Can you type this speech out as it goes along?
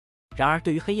然而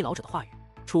对于黑衣老者的话语，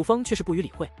楚风却是不予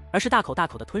理会，而是大口大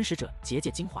口地吞噬着结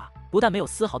界精华，不但没有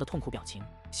丝毫的痛苦表情，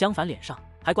相反脸上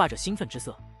还挂着兴奋之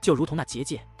色，就如同那结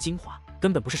界精华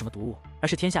根本不是什么毒物，而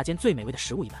是天下间最美味的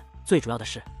食物一般。最主要的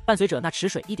是，伴随着那池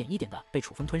水一点一点的被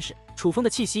楚风吞噬，楚风的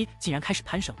气息竟然开始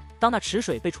攀升。当那池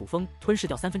水被楚风吞噬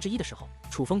掉1/3的时候，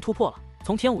楚风突破了，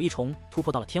从天武一重突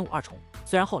破到了天武2重。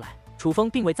虽然后来楚风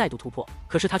并未再度突破，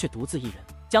可是他却独自一人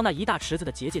将那一大池子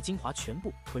的结界精华全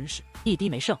部吞噬，一滴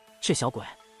没剩。这小鬼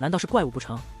难道是怪物不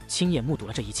成？亲眼目睹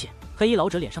了这一切，黑衣老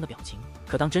者脸上的表情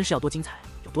可当真是要多精彩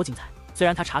有多精彩。虽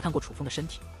然他查看过楚风的身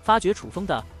体，发觉楚风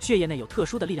的血液内有特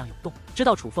殊的力量涌动，知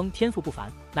道楚风天赋不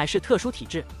凡，乃是特殊体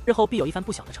质，日后必有一番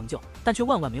不小的成就，但却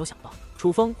万万没有想到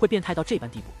楚风会变态到这般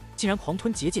地步，竟然狂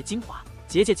吞结界精华。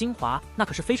结界精华那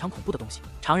可是非常恐怖的东西，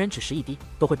常人只食一滴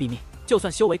都会毙命，就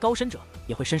算修为高深者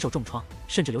也会身受重创，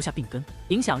甚至留下病根，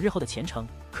影响日后的前程。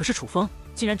可是楚风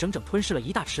竟然整整吞噬了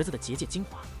一大池子的结界精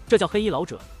华，这叫黑衣老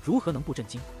者如何能不震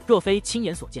惊？若非亲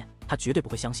眼所见，他绝对不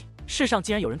会相信世上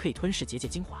竟然有人可以吞噬结界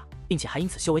精华，并且还因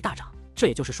此修为大涨。这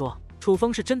也就是说，楚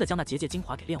风是真的将那结界精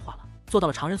华给炼化了，做到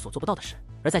了常人所做不到的事。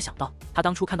而再想到他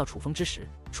当初看到楚风之时，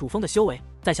楚风的修为，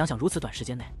再想想如此短时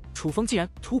间内楚风竟然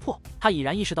突破，他已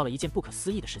然意识到了一件不可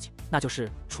思议的事情，那就是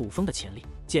楚风的潜力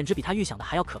简直比他预想的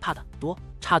还要可怕的多，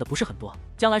差的不是很多。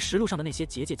将来实路上的那些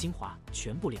结界精华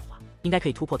全部炼化，应该可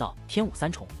以突破到天武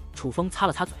3重。楚风擦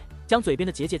了擦嘴，将嘴边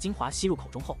的结界精华吸入口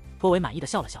中后，颇为满意的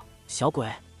笑了笑：“小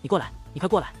鬼，你过来，你快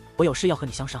过来，我有事要和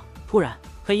你相商。”突然，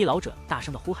黑衣老者大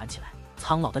声的呼喊起来，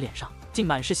苍老的脸上竟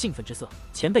满是兴奋之色。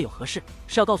“前辈有何事？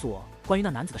是要告诉我关于那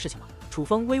男子的事情吗？”楚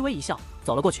风微微一笑，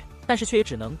走了过去，但是却也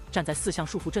只能站在4项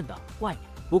束缚阵的外面。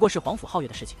不过是皇甫皓月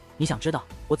的事情，你想知道，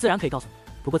我自然可以告诉你。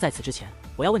不过在此之前，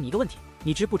我要问你一个问题，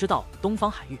你知不知道东方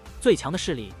海域最强的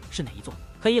势力是哪一座？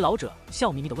黑衣老者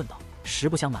笑眯眯地问道。实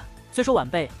不相瞒，虽说晚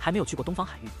辈还没有去过东方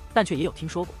海域，但却也有听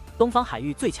说过东方海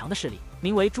域最强的势力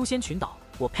名为诛仙群岛。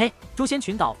我呸！诛仙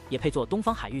群岛也配做东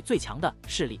方海域最强的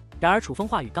势力？然而楚风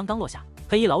话语刚刚落下，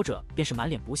黑衣老者便是满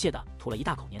脸不屑地吐了一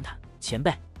大口粘痰。前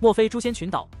辈，莫非诛仙群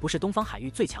岛不是东方海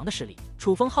域最强的势力？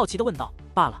楚风好奇地问道。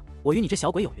罢了，我与你这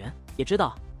小鬼有缘，也知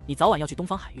道你早晚要去东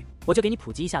方海域，我就给你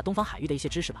普及一下东方海域的一些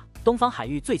知识吧。东方海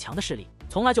域最强的势力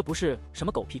从来就不是什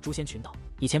么狗屁诛仙群岛，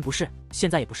以前不是，现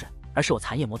在也不是，而是我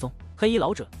残夜魔宗。黑衣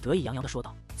老者得意洋洋地说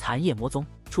道。残夜魔宗？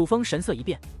楚风神色一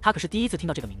变，他可是第一次听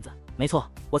到这个名字。没错，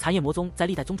我残夜魔宗在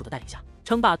历代宗主的带领下，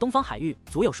称霸东方海域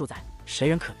足有数载，谁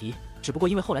人可敌？只不过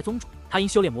因为后来宗主他因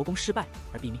修炼魔功失败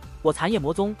而毙命，我残夜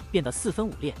魔宗变得4分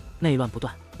5裂，内乱不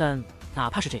断。但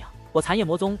哪怕是这样，我残夜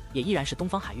魔宗也依然是东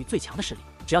方海域最强的势力，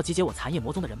只要集结我残夜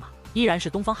魔宗的人马，依然是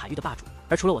东方海域的霸主。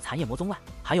而除了我残夜魔宗外，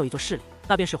还有一座势力，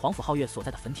那便是皇甫皓月所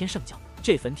在的焚天圣教。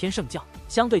这焚天圣教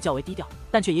相对较为低调，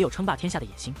但却也有称霸天下的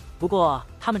野心。不过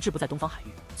他们志不在东方海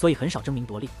域，所以很少争名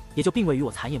夺利，也就并未与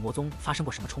我残夜魔宗发生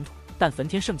过什么冲突。但焚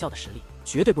天圣教的实力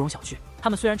绝对不容小觑，他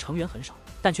们虽然成员很少，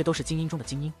但却都是精英中的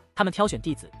精英。他们挑选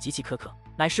弟子极其苛刻，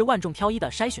乃是万众挑一的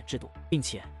筛选制度，并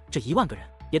且这1万个人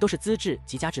也都是资质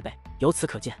极佳之辈。由此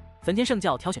可见，焚天圣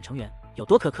教挑选成员有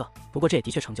多苛刻。不过这也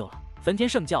的确成就了焚天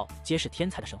圣教皆是天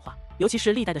才的神话，尤其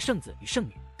是历代的圣子与圣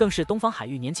女，更是东方海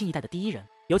域年轻一代的第一人。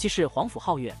尤其是皇甫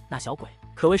皓月那小鬼，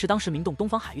可谓是当时名动东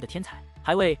方海域的天才，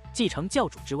还未继承教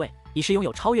主之位，已是拥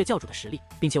有超越教主的实力。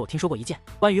并且我听说过一件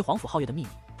关于皇甫皓月的秘密。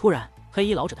突然，黑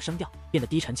衣老者的声调变得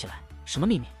低沉起来。什么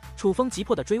秘密？楚风急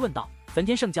迫地追问道。焚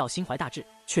天圣教心怀大志，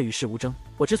却与世无争。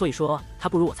我之所以说他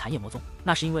不如我残夜魔宗，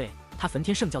那是因为他焚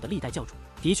天圣教的历代教主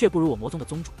的确不如我魔宗的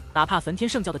宗主。哪怕焚天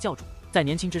圣教的教主在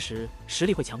年轻之时实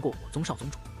力会强过我宗少宗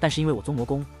主，但是因为我宗魔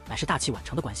功乃是大器晚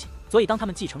成的关系，所以当他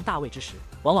们继承大位之时，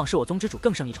往往是我宗之主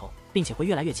更胜一筹，并且会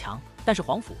越来越强。但是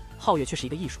皇甫皓月却是一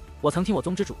个异数。我曾听我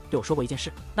宗之主对我说过一件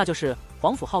事，那就是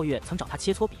皇甫皓月曾找他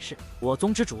切磋比试。我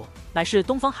宗之主乃是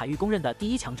东方海域公认的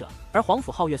第1强者，而皇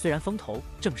甫皓月虽然风头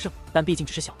正盛，但毕竟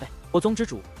只是小辈，我宗之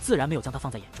主自然没有将他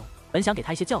放在眼中，本想给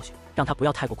他一些教训，让他不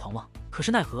要太过狂妄。可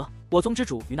是奈何我宗之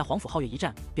主与那皇甫皓月一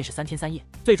战便是3天3夜，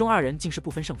最终2人竟是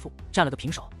不分胜负，战了个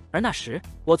平手。而那时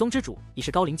我宗之主已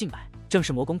是高龄近百，正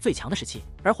是魔功最强的时期，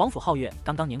而皇甫皓月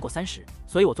刚刚年过30，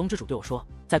所以我宗之主对我说，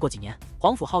再过几年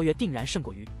皇甫皓月定然胜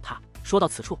过于他。说到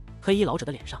此处，黑衣老者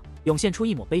的脸上涌现出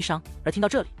一抹悲伤。而听到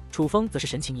这里，楚风则是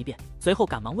神情一变，随后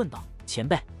赶忙问道：前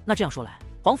辈，那这样说来，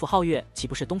皇甫皓月岂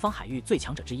不是东方海域最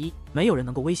强者之一？没有人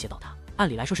能够威胁到他。按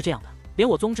理来说是这样的，连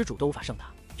我宗之主都无法胜他，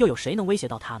又有谁能威胁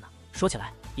到他呢？说起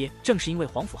来，也正是因为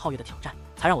皇甫皓月的挑战，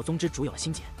才让我宗之主有了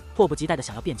心结，迫不及待的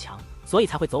想要变强，所以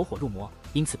才会走火入魔，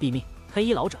因此毙命。黑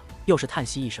衣老者又是叹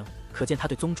息一声，可见他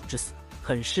对宗主之死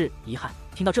很是遗憾。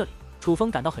听到这里，楚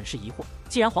风感到很是疑惑，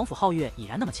既然皇甫皓月已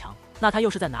然那么强，那他又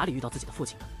是在哪里遇到自己的父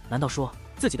亲的？难道说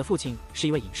自己的父亲是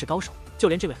一位隐士高手？就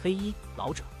连这位黑衣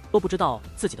老者都不知道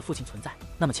自己的父亲存在。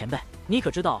那么前辈，你可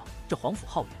知道这皇甫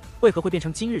皓月为何会变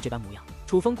成今日这般模样？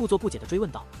楚风故作不解地追问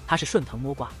道。他是顺藤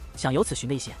摸瓜，想由此寻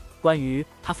得一些关于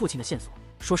他父亲的线索。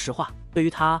说实话，对于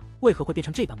他为何会变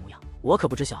成这般模样，我可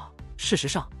不知晓。事实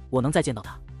上，我能再见到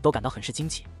他，都感到很是惊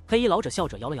奇。黑衣老者笑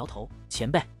着摇了摇头。前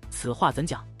辈，此话怎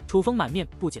讲？楚风满面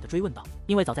不解地追问道。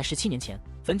因为早在17年前，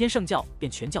焚天圣教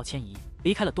便全教迁移，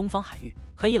离开了东方海域。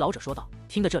黑衣老者说道。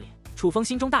听到这里，楚风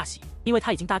心中大喜，因为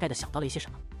他已经大概地想到了一些什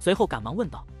么。随后赶忙问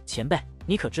道：前辈，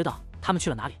你可知道他们去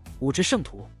了哪里？五之圣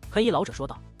土。黑衣老者说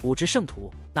道。五之圣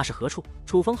土，那是何处？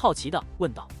楚风好奇地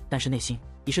问道。但是内心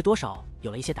已是多少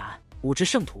有了一些答案。五之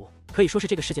圣土可以说是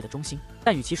这个世界的中心，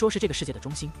但与其说是这个世界的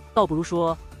中心，倒不如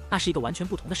说那是一个完全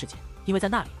不同的世界。因为在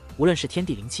那里，无论是天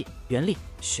地灵气、元力、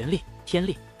玄力、天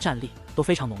力、战力都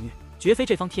非常浓郁，绝非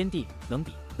这方天地能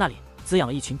比。那里滋养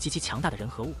了一群极其强大的人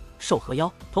和物、兽和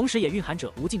妖，同时也蕴含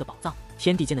着无尽的宝藏。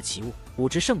天地间的奇物，五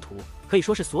之圣土可以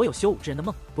说是所有修武之人的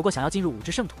梦。不过想要进入五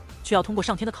之圣土，却要通过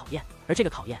上天的考验，而这个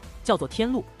考验叫做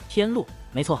天路。天路，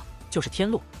没错，就是天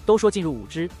路。都说进入五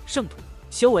之圣土，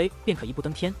修为便可一步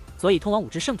登天，所以通往五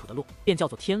之圣土的路便叫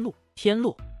做天路。天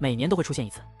路每年都会出现一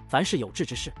次，凡是有志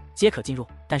之士皆可进入，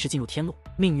但是进入天路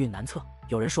命运难测。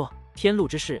有人说天路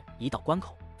之事一道关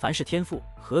口，凡是天赋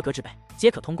合格之辈皆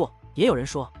可通过。也有人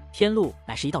说天路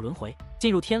乃是一道轮回，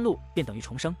进入天路便等于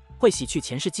重生，会洗去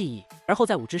前世记忆，而后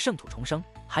在五之圣土重生。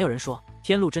还有人说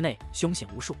天路之内凶险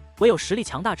无数，唯有实力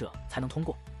强大者才能通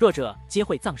过，弱者皆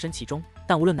会葬身其中。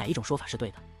但无论哪一种说法是对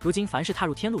的，如今凡是踏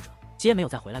入天路者皆没有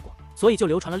再回来过，所以就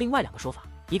流传了另外两个说法。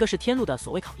一个是天路的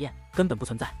所谓考验根本不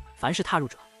存在，凡是踏入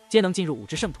者皆能进入五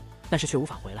之圣土，但是却无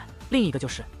法回来。另一个就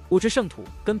是五之圣土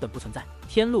根本不存在，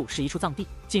天路是一处藏地，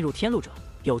进入天路者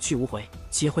有去无回，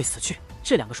皆会死去。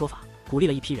这两个说法鼓励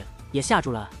了一批人，也吓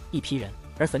住了一批人。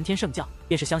而焚天圣教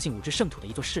便是相信五之圣土的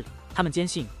一座势力，他们坚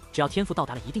信只要天赋到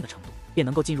达了一定的程度，便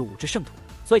能够进入五之圣土，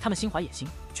所以他们心怀野心，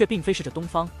却并非是这东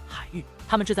方海域，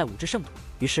他们志在五之圣土。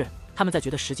于是他们在觉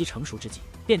得时机成熟之际，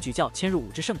便举教迁入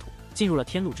五之圣土，进入了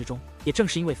天路之中。也正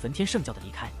是因为焚天圣教的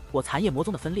离开，我残夜魔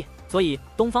宗的分裂，所以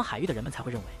东方海域的人们才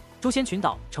会认为诛仙群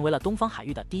岛成为了东方海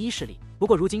域的第一势力。不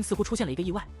过如今似乎出现了一个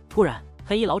意外。突然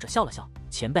黑衣老者笑了笑。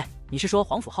前辈，你是说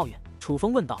皇甫皓月？楚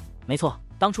风问道。没错，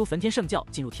当初焚天圣教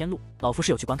进入天路，老夫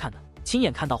是有去观看的，亲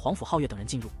眼看到皇甫皓月等人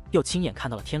进入，又亲眼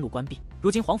看到了天路关闭。如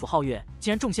今皇甫皓月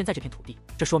竟然重现在这片土地，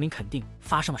这说明肯定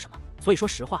发生了什么。所以说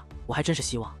实话，我还真是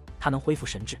希望他能恢复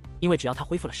神智，因为只要他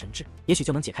恢复了神智，也许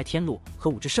就能解开天路和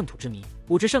五之圣土之谜。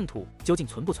五之圣土究竟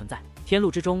存不存在？天路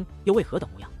之中又为何等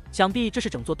模样？想必这是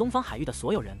整座东方海域的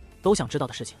所有人都想知道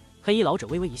的事情。黑衣老者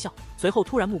微微一笑，随后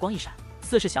突然目光一闪，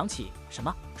似是想起什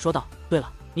么，说道：对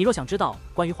了，你若想知道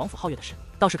关于皇甫皓月的事，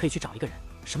倒是可以去找一个人。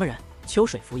什么人？秋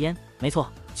水福烟。没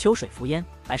错，秋水福烟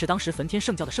乃是当时焚天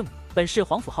圣教的圣女，本是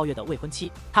皇甫皓月的未婚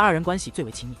妻，他二人关系最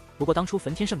为亲密。不过当初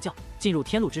焚天圣教进入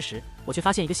天路之时，我却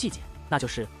发现一个细节，那就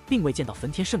是并未见到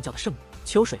焚天圣教的圣女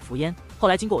秋水福烟。后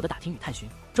来经过我的打听与探寻，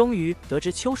终于得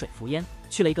知秋水福烟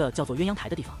去了一个叫做鸳鸯台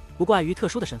的地方。不过碍于特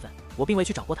殊的身份，我并未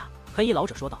去找过他。黑衣老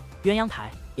者说道。鸳鸯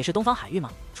台也是东方海域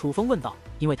吗？楚风问道。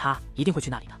因为他一定会去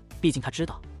那里的，毕竟他知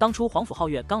道当初皇甫皓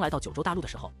月刚来到九州大陆的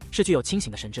时候是具有清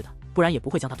醒的神智的，不然也不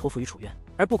会将他托付于楚渊。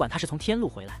而不管他是从天路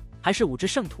回来还是五之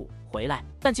圣土回来，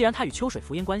但既然他与秋水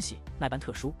福烟关系那般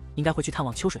特殊，应该会去探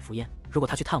望秋水福烟。如果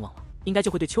他去探望了，应该就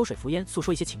会对秋水福烟诉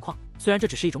说一些情况。虽然这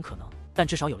只是一种可能，但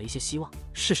至少有了一些希望。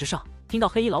事实上，听到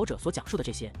黑衣老者所讲述的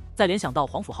这些，再联想到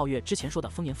皇甫皓月之前说的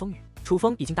风言风语，楚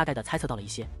风已经大概的猜测到了一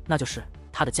些，那就是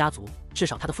他的家族，至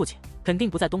少他的父亲肯定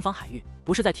不在东方海域，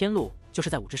不是在天路，就是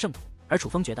在五之圣土。而楚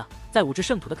风觉得在五之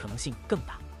圣土的可能性更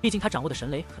大，毕竟他掌握的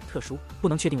神雷很特殊，不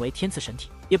能确定为天赐神体，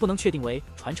也不能确定为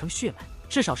传承血脉，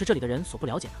至少是这里的人所不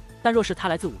了解的。但若是他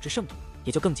来自五之圣土，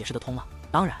也就更解释得通了。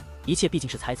当然，一切毕竟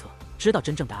是猜测，知道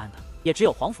真正答案的也只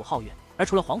有皇甫皓月，而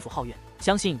除了皇甫皓月，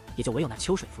相信也就唯有那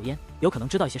秋水福烟有可能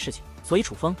知道一些事情。所以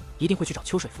楚风一定会去找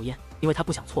秋水福烟，因为他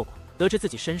不想错过得知自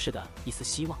己身世的一丝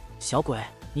希望。小鬼，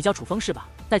你叫楚风是吧？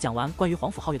在讲完关于皇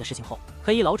甫皓月的事情后，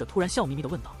黑衣老者突然笑眯眯地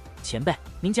问道。前辈，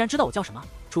您竟然知道我叫什么？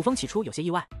楚风起初有些意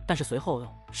外，但是随后又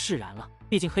释然了。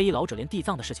毕竟黑衣老者连地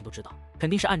藏的事情都知道，肯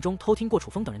定是暗中偷听过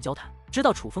楚风等人交谈，知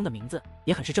道楚风的名字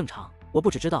也很是正常。我不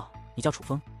只知道你叫楚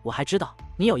风，我还知道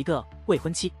你有一个未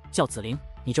婚妻叫紫菱，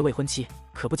你这未婚妻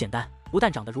可不简单，不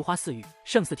但长得如花似玉，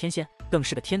胜似天仙，更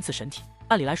是个天赐神体。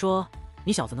按理来说，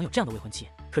你小子能有这样的未婚妻，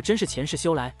可真是前世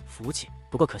修来福气。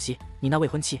不过可惜，你那未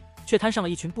婚妻却摊上了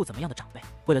一群不怎么样的长辈，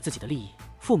为了自己的利益，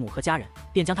父母和家人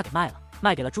便将她给卖了，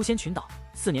卖给了诛仙群岛。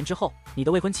4年之后，你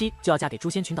的未婚妻就要嫁给诛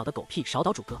仙群岛的狗屁少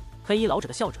岛主哥。黑衣老者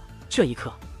的笑着。这一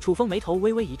刻，楚风眉头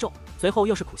微微一皱，随后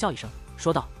又是苦笑一声，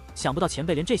说道：想不到前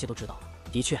辈连这些都知道了。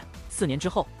的确，4年之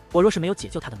后，我若是没有解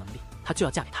救她的能力，她就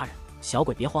要嫁给他人。小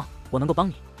鬼别慌，我能够帮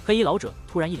你。黑衣老者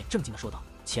突然一脸正经地说道：“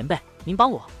前辈，您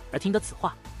帮我。”而听得此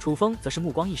话，楚风则是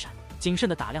目光一闪，谨慎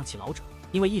地打量起老者，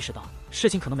因为意识到事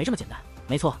情可能没这么简单。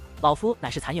没错，老夫乃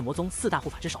是残夜魔宗4大护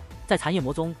法之首，在残夜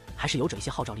魔宗还是有着一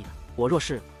些号召力的。我若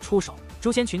是出手，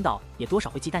诛仙群岛也多少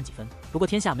会忌惮几分。不过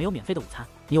天下没有免费的午餐，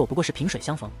你我不过是萍水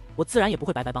相逢，我自然也不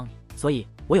会白白帮你。所以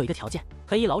我有一个条件。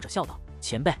黑衣老者笑道：“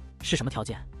前辈，是什么条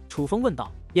件？”楚风问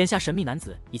道。眼下神秘男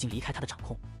子已经离开他的掌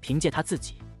控，凭借他自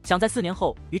己想在4年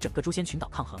后与整个诛仙群岛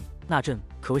抗衡，那阵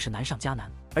可谓是难上加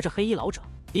难。而这黑衣老者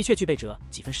的确具备着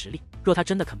几分实力，若他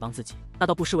真的肯帮自己，那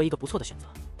倒不失为一个不错的选择。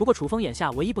不过楚风眼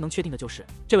下唯一不能确定的就是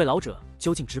这位老者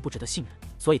究竟值不值得信任，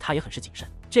所以他也很是谨慎。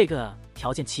这个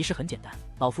条件其实很简单，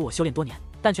老夫我修炼多年，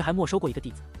但却还没收过一个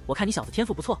弟子。我看你小子天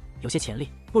赋不错，有些潜力，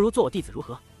不如做我弟子如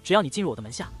何？只要你进入我的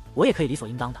门下，我也可以理所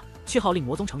应当的去号令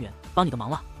魔宗成员，帮你的忙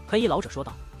了。黑衣老者说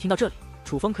道。听到这里，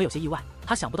楚风可有些意外，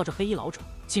他想不到这黑衣老者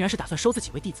竟然是打算收自己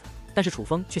为弟子，但是楚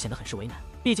风却显得很是为难，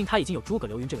毕竟他已经有诸葛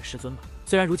流云这位师尊了。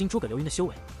虽然如今诸葛流云的修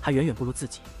为还远远不如自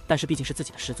己，但是毕竟是自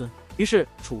己的师尊。于是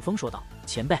楚风说道：“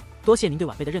前辈，多谢您对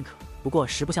晚辈的认可。不过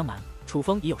实不相瞒，楚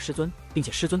风已有师尊，并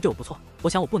且师尊对我不错，我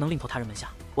想我不能另投他人门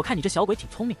下。我看你这小鬼挺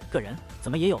聪明，个人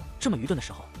怎么也有这么愚钝的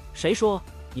时候？谁说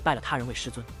你拜了他人为师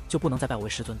尊，就不能再拜我为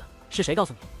师尊的？是谁告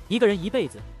诉你，一个人一辈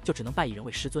子就只能拜一人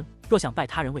为师尊？若想拜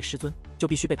他人为师尊，就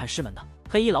必须背叛师门的。”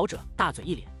黑衣老者大嘴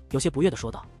一脸，有些不悦地说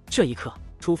道。这一刻，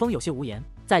楚风有些无言。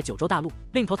在九州大陆，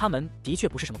另投他门的确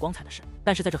不是什么光彩的事，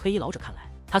但是在这黑衣老者看来，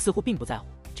他似乎并不在乎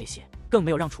这些，更没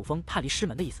有让楚风叛离师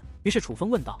门的意思。于是楚风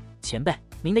问道：“前辈，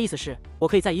您的意思是，我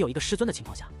可以在已有一个师尊的情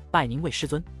况下，拜您为师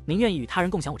尊？您愿意与他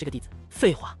人共享我这个弟子？”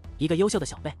废话，一个优秀的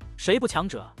小辈，谁不强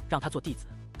者让他做弟子？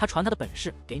他传他的本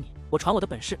事给你，我传我的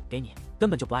本事给你，根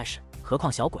本就不碍事。何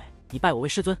况小鬼，你拜我为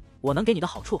师尊，我能给你的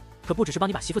好处可不只是帮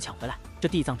你把媳妇抢回来，这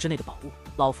地藏之内的宝物，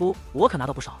老夫我可拿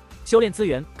到不少，修炼资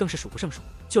源更是数不胜数，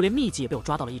就连秘籍也被我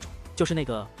抓到了一种，就是那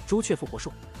个朱雀复活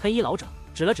术。黑衣老者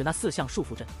指了指那4项束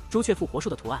缚阵朱雀复活术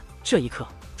的图案。这一刻，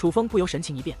楚风不由神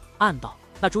情一变，暗道：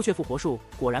那朱雀复活术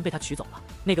果然被他取走了，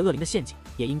那个恶灵的陷阱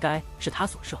也应该是他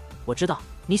所设。我知道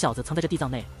你小子曾在这地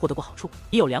藏内获得过好处，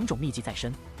已有2种秘籍在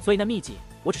身，所以那秘籍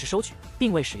我只是收取，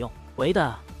并未使用，为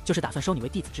的就是打算收你为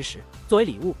弟子之时，作为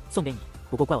礼物送给你。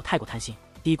不过怪我太过贪心，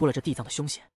低估了这地藏的凶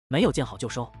险，没有见好就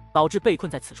收，导致被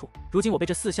困在此处。如今我被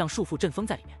这4项束缚阵封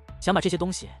在里面，想把这些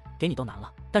东西给你都难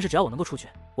了。但是只要我能够出去，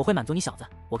我会满足你小子。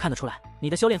我看得出来，你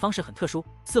的修炼方式很特殊，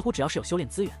似乎只要是有修炼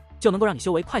资源，就能够让你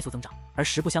修为快速增长。而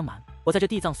实不相瞒，我在这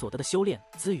地藏所得的修炼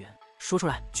资源，说出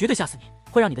来绝对吓死你，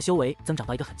会让你的修为增长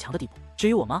到一个很强的地步。至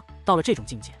于我吗？到了这种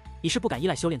境界，已是不敢依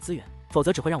赖修炼资源，否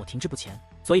则只会让我停滞不前。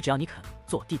所以只要你肯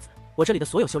做我弟子，我这里的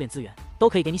所有修炼资源都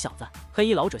可以给你小子。黑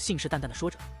衣老者信誓旦旦地说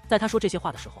着，在他说这些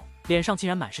话的时候，脸上竟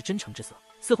然满是真诚之色，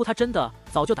似乎他真的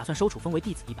早就打算收楚风为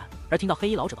弟子一般。而听到黑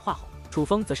衣老者的话后，楚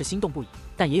风则是心动不已，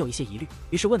但也有一些疑虑，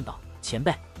于是问道：“前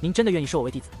辈，您真的愿意收我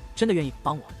为弟子？真的愿意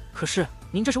帮我？可是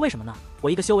您这是为什么呢？我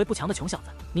一个修为不强的穷小子，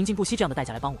您竟不惜这样的代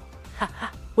价来帮我？哈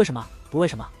哈，为什么？不为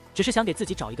什么，只是想给自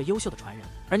己找一个优秀的传人，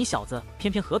而你小子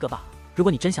偏偏合格罢了。如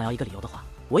果你真想要一个理由的话，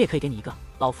我也可以给你一个。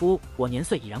老夫我年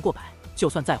岁已然过百，就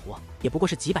算再活，也不过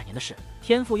是几百年的事，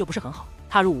天赋又不是很好，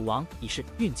踏入武王已是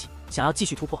运气，想要继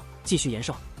续突破，继续延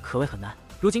寿，可谓很难。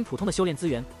如今普通的修炼资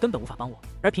源根本无法帮我，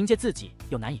而凭借自己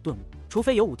又难以顿悟，除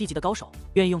非有5地级的高手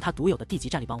愿意用他独有的地级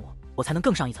战力帮我，我才能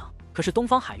更上一层。可是东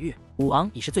方海域武王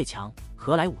已是最强，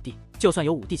何来5地？就算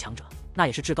有5地强者，那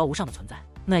也是至高无上的存在，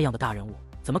那样的大人物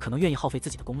怎么可能愿意耗费自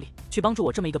己的功力去帮助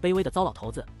我这么一个卑微的糟老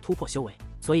头子突破修为？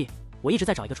所以我一直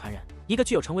在找一个传人，一个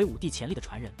具有成为5地潜力的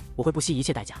传人，我会不惜一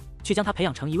切代价去将他培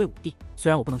养成一位5地。虽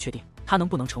然我不能确定他能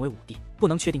不能成为5地，不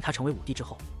能确定他成为5地之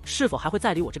后是否还会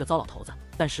再理我这个糟老头子，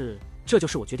但是这就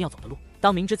是我决定要走的路。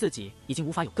当明知自己已经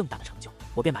无法有更大的成就，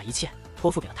我便把一切托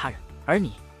付给了他人，而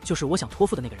你就是我想托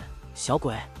付的那个人。小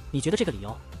鬼，你觉得这个理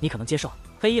由你可能接受？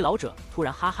黑衣老者突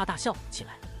然哈哈大笑起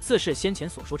来，似是先前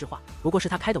所说之话不过是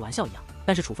他开的玩笑一样。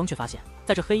但是楚风却发现，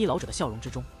在这黑衣老者的笑容之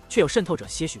中，却有渗透着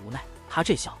些许无奈。他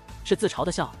这笑是自嘲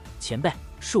的笑。前辈，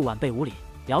恕晚辈无礼，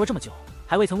聊了这么久，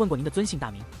还未曾问过您的尊姓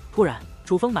大名。突然，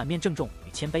楚风满面郑重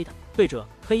与谦卑的对着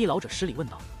黑衣老者施礼问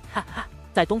道：“哈哈，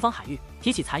在东方海域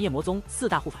提起残夜魔宗4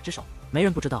大护法之首，没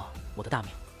人不知道我的大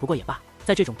名。不过也罢，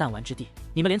在这种弹丸之地，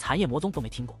你们连残夜魔宗都没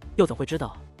听过，又怎会知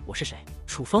道我是谁？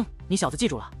楚风，你小子记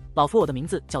住了，老夫我的名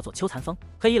字叫做秋残风。”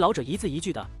黑衣老者一字一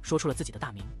句地说出了自己的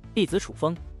大名：“弟子楚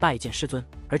风，拜见师尊。”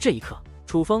而这一刻，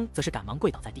楚风则是赶忙跪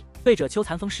倒在地，对着秋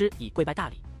残风施以跪拜大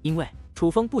礼，因为楚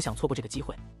风不想错过这个机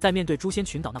会，在面对诛仙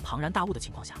群岛那庞然大物的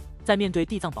情况下，在面对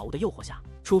地藏宝物的诱惑下，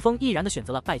楚风毅然地选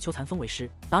择了拜邱残风为师。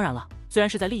当然了，虽然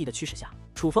是在利益的驱使下，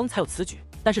楚风才有此举，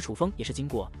但是楚风也是经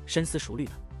过深思熟虑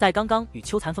的。在刚刚与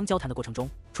邱残风交谈的过程中，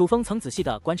楚风曾仔细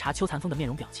地观察邱残风的面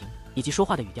容表情以及说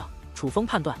话的语调，楚风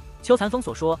判断邱残风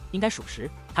所说应该属实，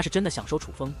他是真的想收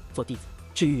楚风做弟子。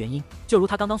至于原因，就如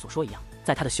他刚刚所说一样，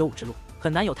在他的修武之路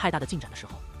很难有太大的进展的时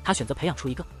候，他选择培养出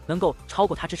一个能够超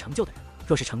过他之成就的人。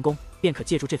若是成功，便可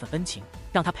借助这份恩情，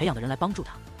让他培养的人来帮助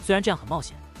他。虽然这样很冒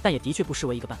险，但也的确不失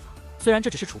为一个办法。虽然这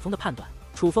只是楚风的判断，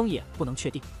楚风也不能确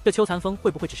定这邱残风会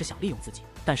不会只是想利用自己，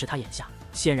但是他眼下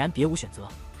显然别无选择。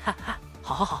哈哈，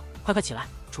好，快起来，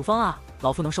楚风啊，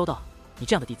老夫能收到你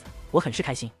这样的弟子，我很是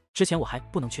开心。之前我还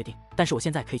不能确定，但是我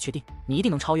现在可以确定，你一定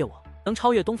能超越我，能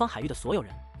超越东方海域的所有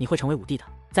人，你会成为武帝的。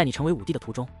在你成为武帝的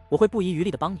途中，我会不遗余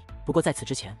力的帮你。不过在此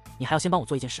之前，你还要先帮我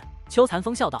做一件事。邱残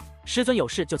风笑道：“师尊有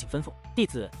事就请吩咐，弟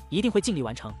子一定会尽力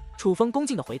完成。”楚风恭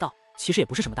敬的回道：“其实也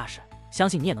不是什么大事，相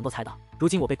信你也能够猜到，如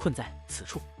今我被困在此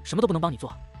处，什么都不能帮你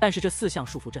做。但是这4项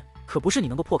束缚阵可不是你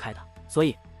能够破开的，所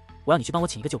以我要你去帮我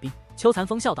请一个救兵。”邱残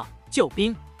风笑道：“救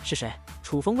兵是谁？”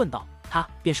楚风问道。“他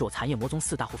便是我残夜魔宗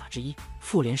4大护法之一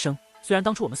傅连生。虽然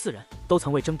当初我们4人都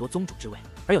曾为争夺宗主之位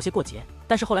而有些过节，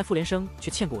但是后来傅连生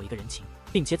却欠过我一个人情，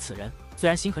并且此人虽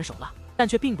然心狠手辣，但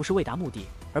却并不是为达目的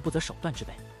而不择手段之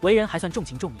辈，为人还算重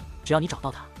情重义。只要你找到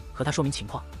他，和他说明情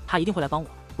况，他一定会来帮我。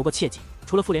不过切记，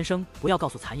除了傅连生，不要告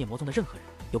诉残夜魔宗的任何人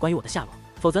有关于我的下落，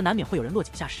否则难免会有人落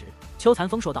井下石。”邱残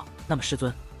风说道：“那么师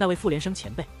尊，那位傅连生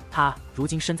前辈，他如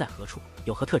今身在何处，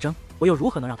有何特征？我又如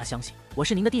何能让他相信我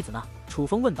是您的弟子呢？”楚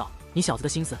风问道：“你小子的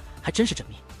心思还真是缜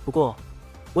密，不过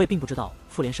我也并不知道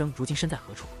傅连生如今身在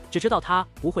何处，只知道他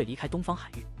不会离开东方海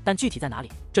域，但具体在哪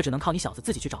里，这只能靠你小子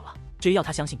自己去找了。至于要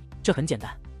他相信你，这很简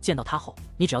单，见到他后，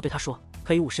你只要对他说，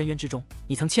可以悟深渊之中，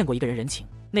你曾欠过一个人人情，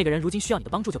那个人如今需要你的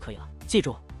帮助就可以了。记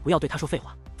住，不要对他说废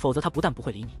话，否则他不但不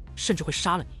会理你，甚至会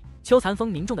杀了你。”邱残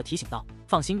风凝重地提醒道：“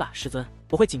放心吧，师尊，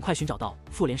我会尽快寻找到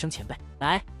傅连生前辈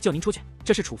来救您出去。”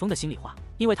这是楚风的心里话，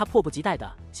因为他迫不及待地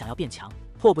想要变强，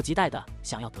迫不及待地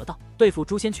想要得到对付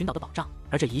诛仙群岛的保障，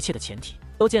而这一切的前提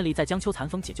都建立在将邱残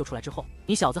风解救出来之后。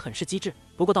你小子很是机智，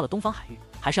不过到了东方海域，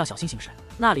还是要小心行事，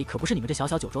那里可不是你们这小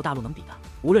小九州大陆能比的，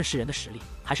无论是人的实力，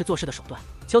还是做事的手段。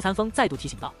邱残风再度提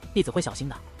醒道：“弟子会小心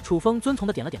的。”楚风遵从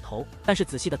地点了点头，但是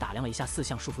仔细地打量了一下4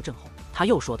项束缚阵后，他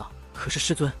又说道：“可是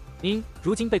师尊，您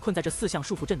如今被困在这4项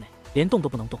束缚阵内，连动都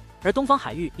不能动，而东方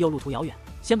海域又路途遥远。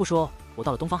先不说我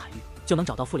到了东方海域就能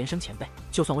找到傅连生前辈，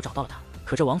就算我找到了他，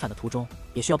可这往返的途中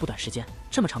也需要不短时间。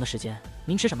这么长的时间，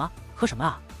您吃什么喝什么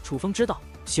啊？”楚风知道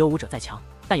修武者再强，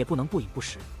但也不能不饮不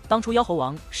食。当初妖猴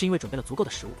王是因为准备了足够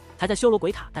的食物，才在修罗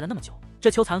鬼塔待了那么久。这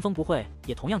邱残风不会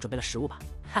也同样准备了食物吧？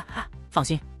哈哈，放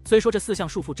心，虽说这4项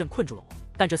束缚阵困住了我，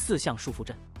但这4项束缚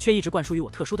阵却一直灌输于我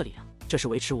特殊的力量，这是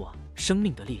维持我生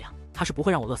命的力量，它是不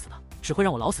会让我饿死的，只会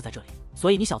让我老死在这里。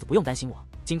所以你小子不用担心我，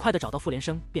尽快的找到傅连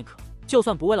生便可。就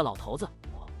算不为了老头子，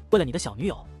我为了你的小女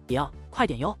友也要快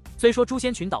点哟。虽说诛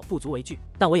仙群岛不足为惧，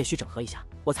但我也需整合一下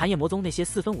我残夜魔宗那些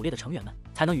4分5裂的成员们，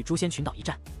才能与诛仙群岛一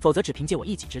战，否则只凭借我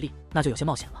一己之力，那就有些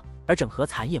冒险了。而整合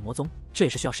残夜魔宗，这也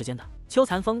是需要时间的。邱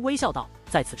残风微笑道。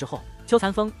在此之后，邱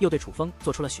残风又对楚风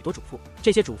做出了许多嘱咐，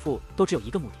这些嘱咐都只有一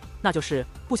个目的，那就是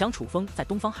不想楚风在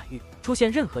东方海域出现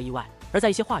任何意外。而在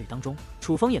一些话语当中，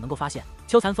楚风也能够发现，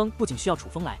邱残风不仅需要楚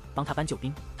风来帮他搬救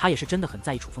兵，他也是真的很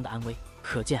在意楚风的安危。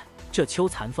可见这邱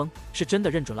残风是真的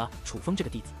认准了楚风这个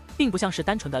弟子，并不像是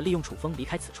单纯的利用楚风离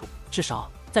开此处，至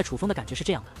少在楚风的感觉是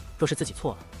这样的。若是自己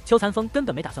错了，邱残风根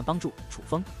本没打算帮助楚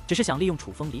风，只是想利用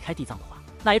楚风离开地藏的话，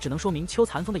那也只能说明邱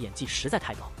残风的演技实在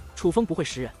太高。楚风不会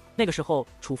识人，那个时候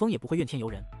楚风也不会怨天尤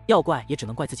人，要怪也只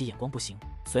能怪自己眼光不行。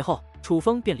随后楚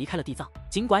风便离开了地藏，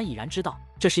尽管已然知道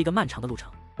这是一个漫长的路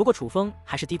程，不过楚风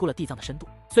还是低估了地藏的深度。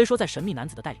虽说在神秘男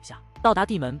子的带领下到达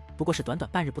地门不过是短短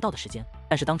半日不到的时间，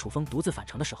但是当楚风独自返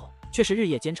程的时候，却是日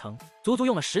夜兼程，足足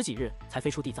用了10几日才飞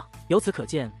出地藏。由此可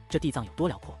见这地藏有多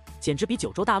辽阔，简直比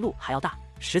九州大陆还要大，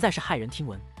实在是骇人听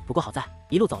闻。不过好在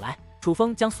一路走来，楚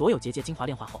风将所有结界精华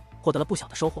炼化后，获得了不小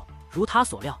的收获。如他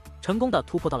所料，成功的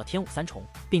突破到了天武3重，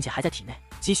并且还在体内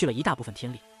积蓄了一大部分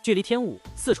天力，距离天武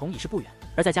4重已是不远。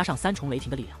而再加上3重雷霆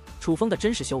的力量，楚风的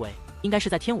真实修为应该是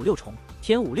在天武6重。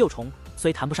天武6重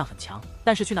虽谈不上很强，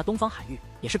但是去那东方海域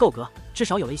也是够格，至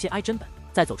少有了一些挨真本。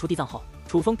在走出地藏后，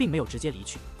楚风并没有直接离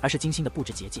去，而是精心的布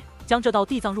置结界，将这道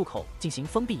地藏入口进行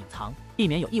封闭隐藏，避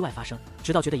免有意外发生。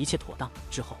直到觉得一切妥当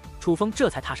之后，楚风这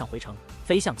才踏上回程，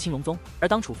飞向青龙宗。而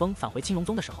当楚风返回青龙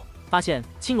宗的时候，发现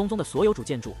青龙宗的所有主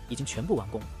建筑已经全部完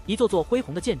工，一座座恢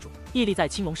宏的建筑屹立在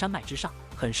青龙山脉之上，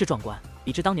很是壮观，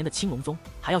比之当年的青龙宗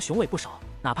还要雄伟不少。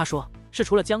哪怕说是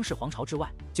除了姜氏皇朝之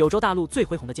外，九州大陆最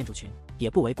恢宏的建筑群，也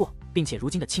不为过。并且如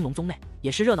今的青龙宗内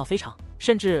也是热闹非常，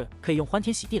甚至可以用欢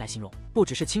天喜地来形容。不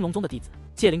只是青龙宗的弟子，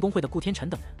界灵公会的顾天辰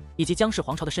等人，以及姜氏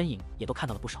皇朝的身影也都看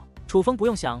到了不少。楚风不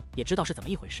用想也知道是怎么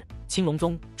一回事，青龙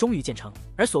宗终于建成，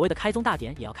而所谓的开宗大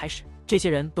典也要开始，这些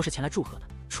人都是前来祝贺的。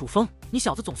楚风，你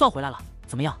小子总算回来了，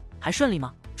怎么样，还顺利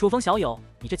吗？楚风小友，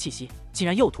你这气息竟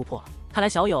然又突破了，看来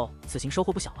小友此行收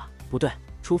获不小啊。不对，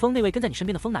楚风那位跟在你身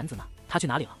边的疯男子呢？他去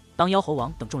哪里了？当妖猴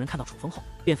王等众人看到楚风后，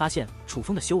便发现楚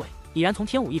风的修为已然从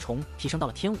天武1重提升到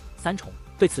了天武3重。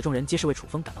对此，众人皆是为楚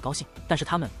风感到高兴，但是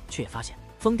他们却也发现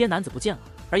疯癫男子不见了。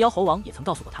而妖猴王也曾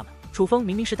告诉过他们，楚风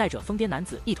明明是带着疯癫男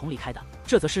子一同离开的，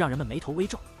这则是让人们眉头微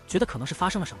皱，觉得可能是发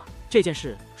生了什么。这件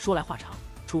事说来话长，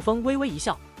楚风微微一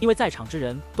笑，因为在场之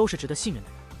人都是值得信任的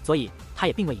人，所以他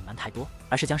也并未隐瞒太多，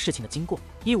而是将事情的经过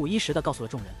一五一十地告诉了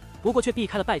众人。不过却避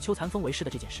开了拜秋残风为师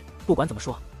的这件事。不管怎么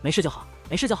说，没事就好，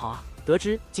没事就好啊。得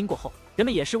知经过后，人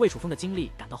们也是为楚风的经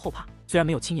历感到后怕。虽然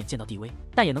没有亲眼见到帝威，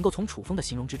但也能够从楚风的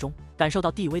形容之中感受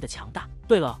到帝威的强大。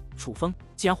对了，楚风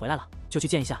既然回来了，就去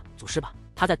见一下祖师吧，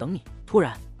他在等你。突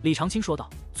然，李长青说道：“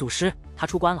祖师，他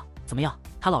出关了，怎么样？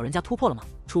他老人家突破了吗？”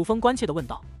楚风关切地问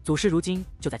道：“祖师如今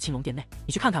就在青龙殿内，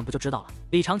你去看看不就知道了。”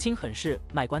李长青很是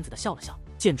卖关子的笑了笑。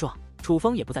见状，楚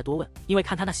风也不再多问，因为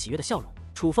看他那喜悦的笑容，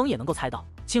楚风也能够猜到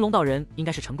青龙道人应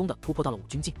该是成功的突破到了5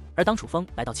军境。而当楚风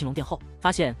来到青龙殿后，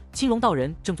发现青龙道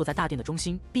人正坐在大殿的中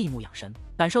心闭目养神，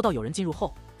感受到有人进入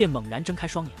后，便猛然睁开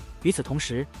双眼。与此同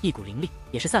时，一股灵力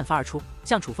也是散发而出，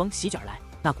向楚风席卷而来，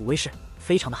那股威势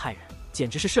非常的骇人，简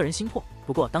直是摄人心魄。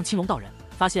不过当青龙道人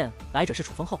发现来者是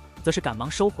楚风后，则是赶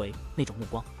忙收回那种目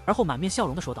光，而后满面笑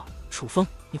容的说道：“楚风，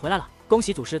你回来了，恭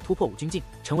喜祖师突破5军境，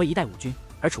成为1代5军。”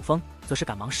而楚风则是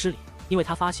赶忙施礼，因为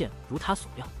他发现如他所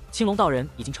料，青龙道人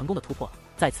已经成功的突破了。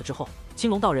在此之后，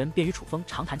青龙道人便与楚风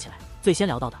长谈起来，最先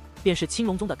聊到的便是青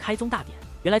龙宗的开宗大典。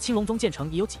原来青龙宗建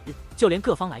成已有几日，就连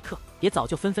各方来客也早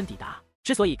就纷纷抵达。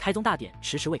之所以开宗大典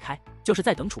迟迟未开，就是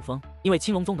在等楚风，因为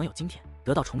青龙宗能有今天，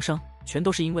得到重生，全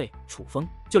都是因为楚风。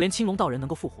就连青龙道人能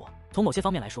够复活，从某些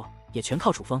方面来说，也全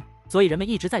靠楚风。所以人们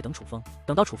一直在等楚风，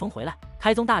等到楚风回来，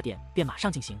开宗大典便马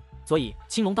上进行。所以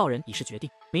青龙道人已是决定，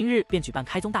明日便举办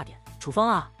开宗大典。楚风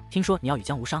啊，听说你要与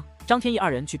江无伤、张天翼2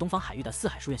人去东方海域的四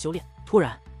海书院修炼。突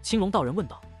然，青龙道人问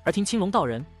道。而听青龙道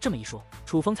人这么一说，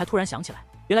楚风才突然想起来，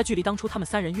原来距离当初他们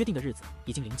3人约定的日子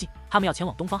已经临近，他们要前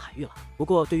往东方海域了。不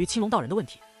过对于青龙道人的问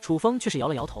题，楚风却是摇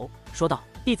了摇头，说道：“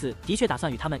弟子的确打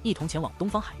算与他们一同前往东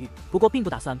方海域，不过并不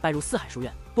打算拜入四海书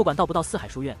院。不管到不到四海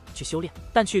书院去修炼，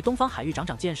但去东方海域长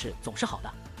长见识总是好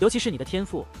的。尤其是你的天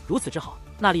赋如此之好，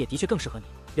那里也的确更适合你。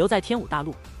留在天武大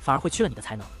陆，反而会缺了你的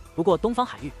才能。不过东方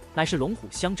海域乃是龙虎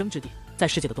相争之地，在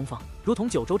世界的东方，如同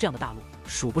九州这样的大陆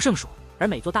数不胜数，而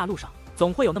每座大陆上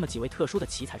总会有那么几位特殊的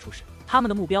奇才出世，他们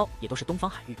的目标也都是东方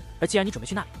海域。而既然你准备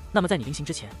去那里，那么在你临行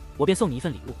之前，我便送你一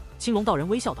份礼物。”青龙道人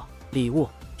微笑道。礼物？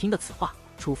听得此话，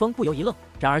楚风不由一愣。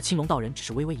然而青龙道人只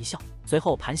是微微一笑，随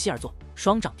后盘膝而坐，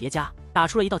双掌叠加，打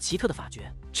出了一道奇特的法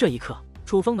诀。这一刻，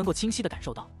楚风能够清晰地感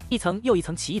受到一层又一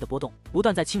层奇异的波动不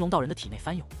断在青龙道人的体内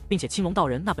翻涌，并且青龙道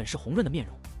人那本是红润的面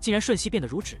容竟然瞬息变得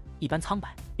如纸一般苍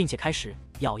白，并且开始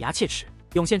咬牙切齿，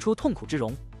涌现出痛苦之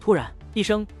容。突然，一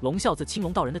声龙啸自青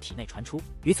龙道人的体内传出，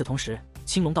与此同时，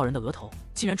青龙道人的额头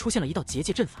竟然出现了一道结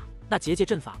界阵法。那结界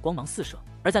阵法光芒四射，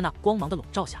而在那光芒的笼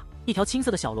罩下，一条青色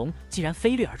的小龙竟然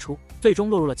飞掠而出，最终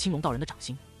落入了青龙道人的掌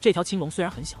心。这条青龙虽然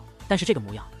很小，但是这个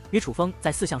模样与楚风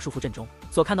在4象束缚阵中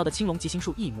所看到的青龙极行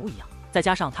术一模一样，再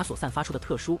加上它所散发出的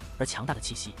特殊而强大的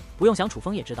气息，不用想楚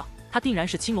风也知道，它定然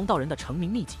是青龙道人的成名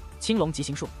秘籍青龙极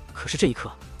行术。可是这一刻，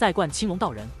在冠青龙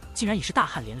道人竟然已是大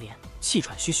汗连连，气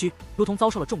喘吁吁，如同遭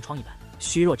受了重创一般，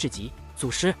虚弱至极。祖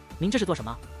师，您这是做什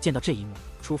么？见到这一幕，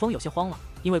楚风有些慌了，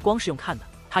因为光是用看的，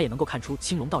他也能够看出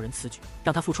青龙道人此举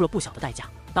让他付出了不小的代价。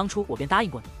当初我便答应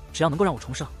过你，只要能够让我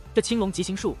重生，这青龙极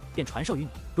行术便传授于你，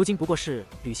如今不过是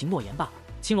履行诺言罢了。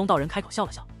青龙道人开口笑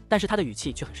了笑，但是他的语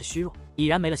气却很是虚弱，已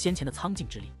然没了先前的苍劲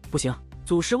之力。不行，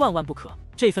祖师万万不可，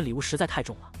这份礼物实在太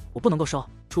重了，我不能够收。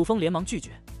楚风连忙拒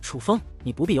绝。楚风，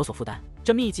你不必有所负担，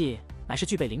这秘技乃是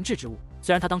具备灵智之物，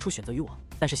虽然他当初选择于我，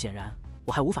但是显然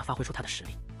我还无法发挥出他的实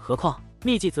力。何况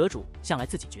秘技择主向来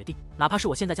自己决定，哪怕是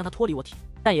我现在将他脱离我体，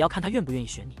但也要看他愿不愿意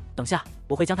选你。等下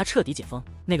我会将他彻底解封，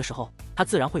那个时候他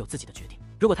自然会有自己的决定。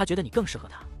如果他觉得你更适合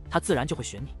他，他自然就会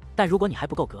选你，但如果你还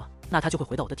不够格，那他就会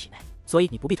回到我的体内。所以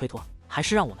你不必推脱，还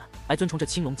是让我们来遵从这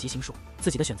青龙极行术，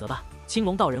自己的选择吧。青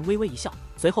龙道人微微一笑，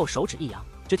随后手指一扬，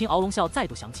只听敖龙啸再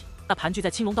度响起，那盘踞在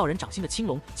青龙道人掌心的青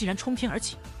龙竟然冲天而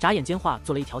起，眨眼间化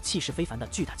作了一条气势非凡的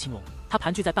巨大青龙。它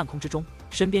盘踞在半空之中，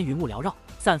身边云雾缭绕，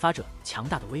散发着强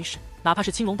大的威势，哪怕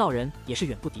是青龙道人也是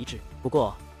远不敌之。不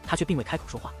过他他却并未开口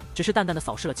说话，只是淡淡的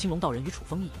扫视了青龙道人与楚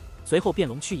风一眼，随后便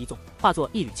龙躯一纵，化作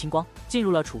一缕青光，进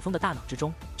入了楚风的大脑之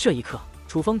中。这一刻，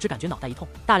楚风只感觉脑袋一痛，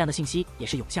大量的信息也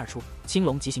是涌现而出。青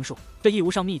龙极行术这一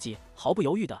无上秘籍，毫不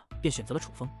犹豫的便选择了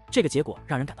楚风。这个结果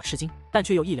让人感到吃惊，但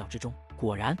却又意料之中。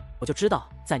果然，我就知道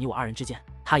在你我二人之间，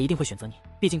他一定会选择你。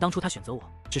毕竟当初他选择我，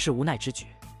只是无奈之举。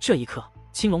这一刻，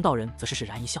青龙道人则是释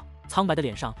然一笑，苍白的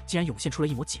脸上竟然涌现出了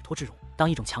一抹解脱之容。当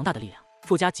一种强大的力量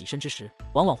附加己身之时，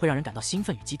往往会让人感到兴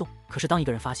奋与激动。可是当一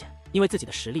个人发现因为自己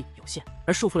的实力有限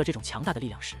而束缚了这种强大的力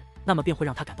量时，那么便会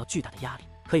让他感到巨大的压力。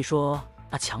可以说，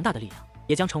那强大的力量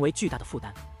也将成为巨大的负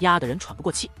担，压得人喘不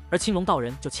过气。而青龙道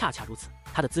人就恰恰如此，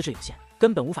他的资质有限，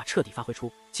根本无法彻底发挥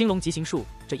出青龙极行术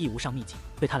这一无上秘籍，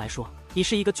对他来说已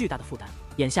是一个巨大的负担。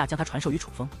眼下将他传授于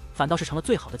楚风，反倒是成了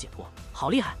最好的解脱。好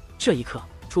厉害！这一刻，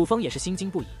楚风也是心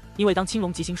惊不已，因为当青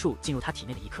龙极行术进入他体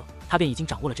内的一刻，他便已经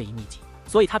掌握了这一秘籍，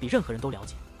所以他比任何人都了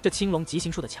解这青龙极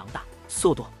行术的强大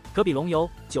速度，可比龙游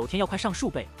9天要快上数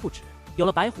倍不止。有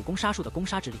了白虎攻杀术的攻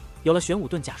杀之力，有了玄武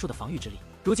遁甲术的防御之力，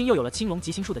如今又有了青龙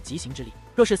极行术的极行之力。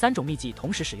若是3种秘技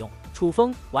同时使用，楚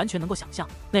风完全能够想象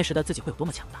那时的自己会有多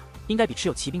么强大，应该比持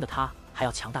有骑兵的他还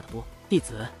要强大得多。弟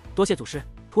子多谢祖师。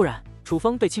突然，楚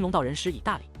风对青龙道人施以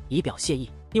大礼，以表谢意，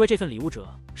因为这份礼物者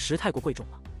实太过贵重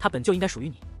了，他本就应该属于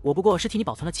你，我不过是替你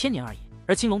保存了1000年而已。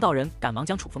而青龙道人赶忙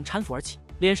将楚风搀扶而起，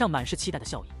脸上满是期待的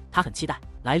笑意。他很期待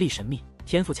来历神秘、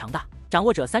天赋强大、掌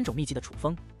握着3种秘籍的楚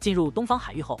风进入东方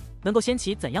海域后，能够掀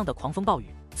起怎样的狂风暴雨。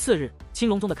次日，青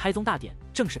龙宗的开宗大典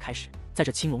正式开始。在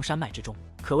这青龙山脉之中，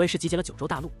可谓是集结了9州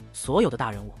大陆所有的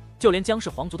大人物，就连姜氏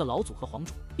皇族的老祖和皇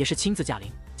主也是亲自驾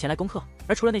临前来恭贺。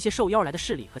而除了那些受邀而来的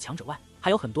势力和强者外，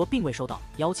还有很多并未收到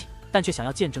邀请，但却想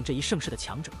要见证这一盛世的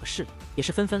强者和势力，也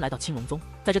是纷纷来到青龙宗。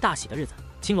在这大喜的日子，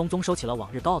青龙宗收起了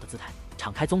往日高傲的姿态，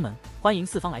敞开宗门，欢迎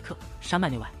四方来客。山脉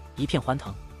内外一片欢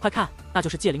腾，快看，那就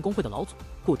是界灵公会的老祖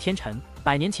顾天辰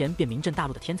，100年前便名震大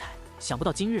陆的天才。想不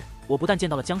到今日，我不但见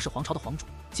到了姜氏皇朝的皇主，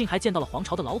竟还见到了皇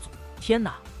朝的老祖。天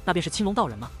哪，那便是青龙道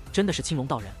人吗？真的是青龙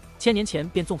道人，1000年前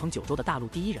便纵横9州的大陆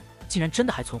第一人，竟然真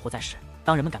的还存活在世。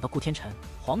当人们赶到顾天辰、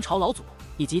皇朝老祖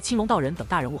以及青龙道人等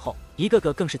大人物后，一个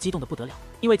个更是激动得不得了。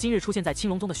因为今日出现在青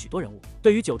龙宗的许多人物，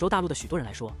对于9州大陆的许多人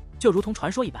来说，就如同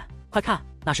传说一般。快看，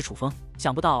那是楚风！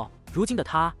想不到如今的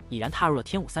他已然踏入了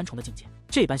天武3重的境界，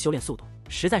这般修炼速度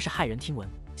实在是骇人听闻。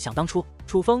想当初，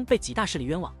楚风被几大势力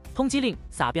冤枉，通缉令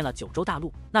撒遍了9州大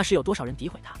陆，那时有多少人诋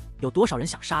毁他，有多少人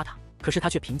想杀他，可是他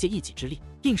却凭借一己之力，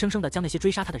硬生生地将那些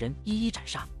追杀他的人一一斩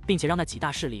杀，并且让那几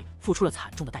大势力付出了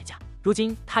惨重的代价。如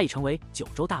今他已成为9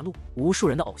州大陆无数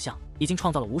人的偶像，已经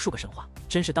创造了无数个神话，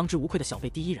真是当之无愧的小辈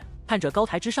第一人。看着高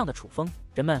台之上的楚风，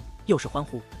人们又是欢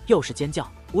呼又是尖叫，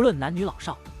无论男女老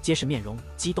少，皆是面容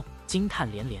激动，惊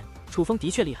叹连连。楚风的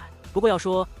确厉害，不过要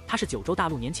说他是9州大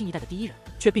陆年轻一代的第一人，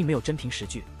却并没有真凭实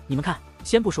据。你们看，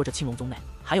先不说这青龙宗内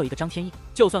还有一个张天翼，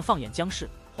就算放眼姜氏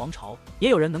皇朝，也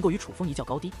有人能够与楚风一较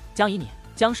高低。姜以你，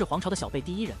姜氏皇朝的小辈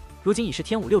第一人，如今已是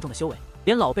天武6重的修为，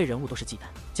连老辈人物都是忌惮。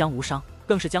姜无伤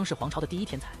更是姜氏皇朝的第一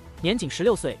天才，年仅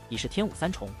16岁已是天武3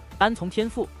重，单从天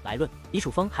赋来论，比楚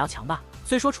风还要强吧。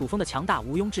虽说楚风的强大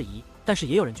毋庸置疑，但是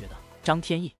也有人觉得张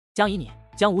天翼、姜以你、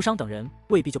姜无伤等人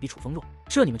未必就比楚风弱，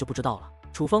这你们就不知道了。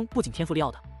楚风不仅天赋利奥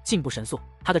的进步神速，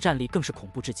他的战力更是恐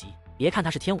怖至极。别看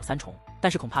他是天武3重，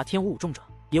但是恐怕天武5重者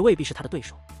也未必是他的对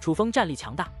手。楚风战力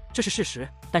强大，这是事实，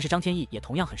但是张天翼也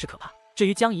同样很是可怕。至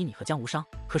于姜以你和姜无伤，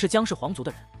可是姜氏皇族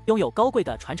的人，拥有高贵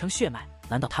的传承血脉，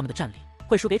难道他们的战力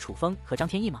会输给楚风和张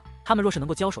天翼吗？他们若是能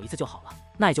够交手一次就好了，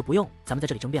那也就不用咱们在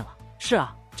这里争辩了。是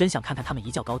啊，真想看看他们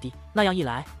一较高低，那样一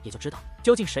来也就知道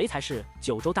究竟谁才是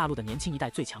9州大陆的年轻一代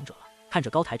最强者了。看着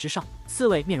高台之上4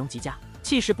位面容极佳、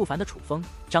气势不凡的楚风、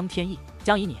张天翼、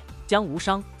姜以你、姜无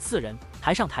伤4人，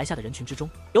台上台下的人群之中，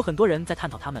有很多人在探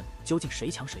讨他们究竟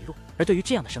谁强谁弱。而对于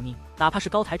这样的声音，哪怕是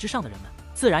高台之上的人们，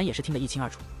自然也是听得一清二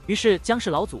楚。于是姜氏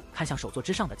老祖看向首座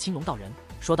之上的青龙道人，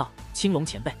说道：“青龙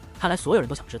前辈，看来所有人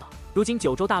都想知道，如今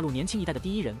9州大陆年轻一代的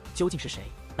第一人究竟是谁？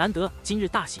难得今日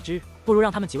大喜之日，不如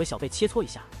让他们几位小辈切磋一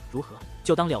下，如何？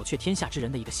就当了却天下之人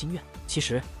的一个心愿。其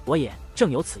实我也正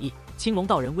有此意。”青龙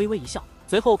道人微微一笑，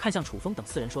随后看向楚风等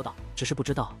4人说道：“只是不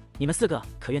知道你们4个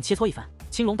可愿切磋一番？”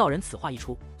青龙道人此话一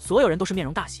出，所有人都是面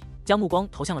容大喜，将目光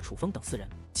投向了楚风等4人，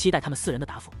期待他们4人的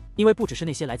答复。因为不只是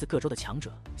那些来自各州的强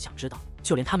者想知道，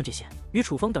就连他们这些与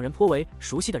楚风等人颇为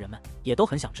熟悉的人们，也都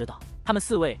很想知道他们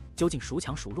4位究竟孰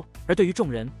强孰弱。而对于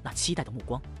众人那期待的目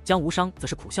光，姜无伤则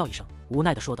是苦笑一声，无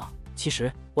奈地说道：“其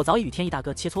实我早已与天翼大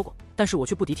哥切磋过，但是我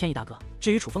却不敌天翼大哥。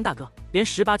至于楚风大哥，连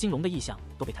18金龙的意象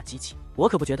都被他激起，我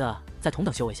可不觉得在同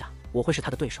等修为下我会是他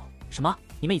的对手。”什么？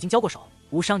你们已经交过手？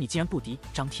无伤你竟然不敌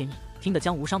张天翼！听得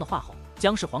江无伤的话后，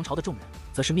江氏皇朝的众人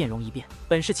则是面容一变，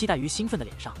本是期待于兴奋的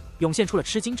脸上涌现出了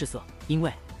吃惊之色。因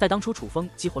为在当初楚风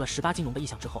激活了18金龙的意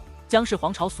象之后，江氏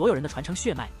皇朝所有人的传承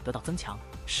血脉得到增强，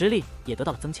实力也得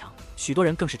到了增强，许多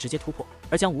人更是直接突破，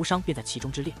而江无伤便在其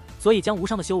中之列。所以江无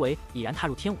伤的修为已然踏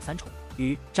入天武三重，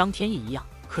与张天翼一样。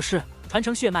可是传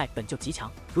承血脉本就极强，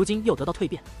如今又得到蜕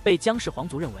变，被江氏皇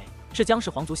族认为是江氏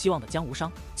皇族希望的江无伤，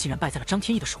竟然败在了张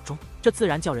天翼的手中，这自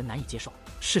然叫人难以接受。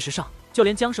事实上，就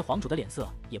连江氏皇主的脸色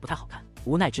也不太好看，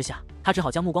无奈之下，他只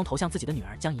好将目光投向自己的女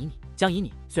儿江以你。江以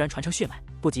你虽然传承血脉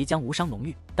不及江无伤浓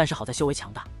郁，但是好在修为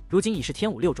强大，如今已是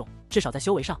天武6重，至少在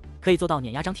修为上可以做到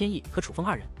碾压张天翼和楚风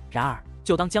2人。然而，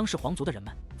就当江氏皇族的人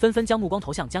们纷纷将目光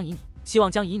投向江以你，希望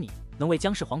江以你能为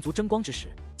江氏皇族争光之时，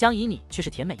江以你却是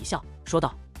甜美一笑，说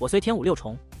道：“我虽天武6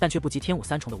重，但却不及天武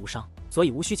3重的无伤，所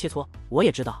以无需切磋。我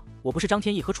也知道我不是张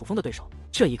天翼和楚风的对手。”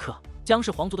这一刻，江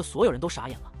氏皇族的所有人都傻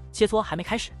眼了，切磋还没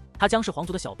开始，他江氏皇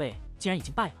族的小辈竟然已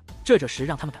经败了，这时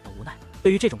让他们感到无奈。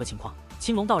对于这种个情况，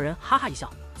青龙道人哈哈一笑，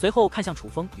随后看向楚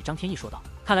风与张天翼说道：“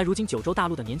看来如今九州大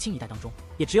陆的年轻一代当中，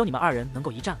也只有你们2人能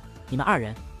够一战了。你们2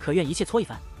人可愿一切磋一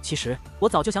番？其实我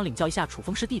早就想领教一下楚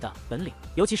风师弟的本领，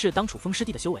尤其是当楚风师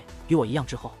弟的修为与我一样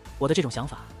之后，我的这种想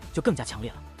法就更加强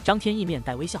烈了。”张天翼面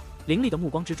带微笑，凌厉的目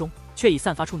光之中却已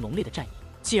散发出浓烈的战意。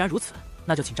既然如此，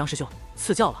那就请张师兄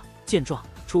赐教了。见状，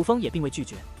楚风也并未拒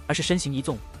绝，而是身形一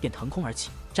纵，便腾空而起，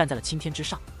站在了青天之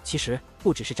上。其实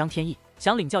不只是张天翼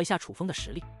想领教一下楚风的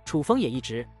实力，楚风也一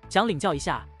直想领教一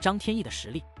下张天翼的实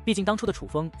力。毕竟当初的楚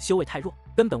风修为太弱，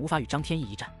根本无法与张天翼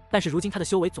一战，但是如今他的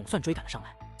修为总算追赶了上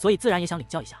来，所以自然也想领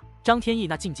教一下张天翼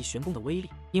那竞技玄功的威力。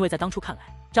因为在当初看来，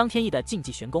张天翼的竞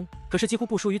技玄功可是几乎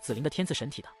不输于紫灵的天赐神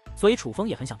体的，所以楚风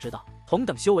也很想知道，同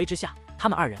等修为之下，他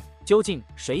们2人究竟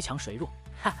谁强谁弱。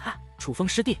哈哈，楚风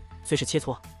师弟虽是切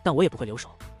磋，但我也不会留手，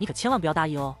你可千万不要大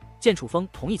意哦。见楚风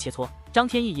同意切磋，张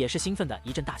天翼也是兴奋的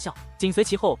一阵大笑，紧随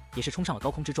其后也是冲上了高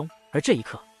空之中。而这一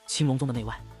刻，青龙宗的内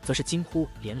外则是惊呼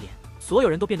连连，所有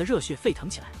人都变得热血沸腾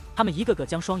起来，他们一个个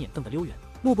将双眼瞪得溜圆，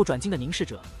目不转睛地凝视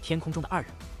着天空中的2人，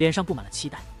脸上布满了期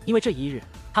待。因为这一日，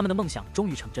他们的梦想终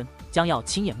于成真，将要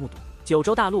亲眼目睹九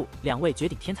州大陆2位绝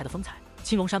顶天才的风采。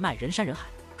青龙山脉人山人海，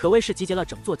可谓是集结了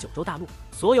整座九州大陆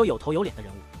所有有头有脸的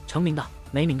人物，成名的、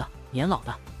没名的、年老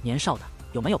的、年少的、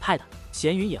有没有派的、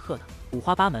闲云野鹤的，五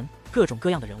花八门，各种各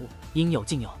样的人物应有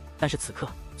尽有。但是此刻，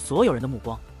所有人的目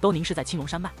光都凝视在青龙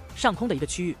山脉上空的一个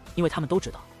区域，因为他们都知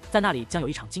道，在那里将有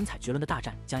一场精彩绝伦的大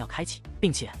战将要开启，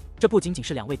并且这不仅仅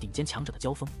是2位顶尖强者的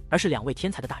交锋，而是2位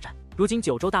天才的大战。如今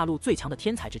九州大陆最强的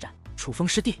天才之战，楚风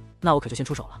师弟，那我可就先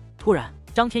出手了。突然，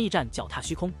张天翼站脚踏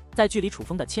虚空，在距离楚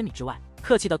风的1000米之外，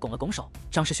客气地拱了拱手：“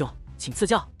张师兄，请赐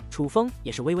教。”楚风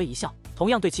也是微微一笑，同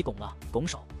样对其拱了拱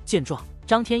手。见状，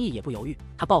张天翼也不犹豫，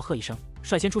他暴喝一声，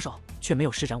率先出手，却没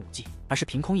有施展武技，而是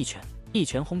凭空一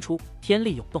拳轰出，天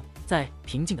力涌动，在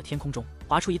平静的天空中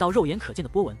划出一道肉眼可见的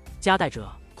波纹，夹带着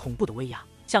恐怖的威压，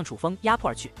向楚风压迫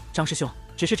而去。张师兄，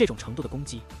只是这种程度的攻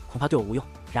击，恐怕对我无用。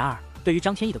然而，对于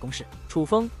张天翼的攻势，楚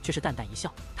风却是淡淡一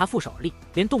笑，他负手而立，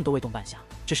连动都未动半下，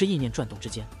只是意念转动之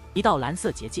间，一道蓝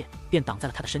色结界便挡在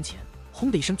了他的身前。轰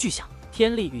的一声巨响，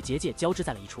天力与结界交织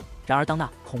在了一处。然而当那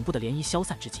恐怖的涟漪消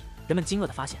散之际，人们惊愕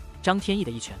地发现，张天翼的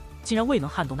一拳竟然未能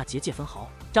撼动那结界分毫。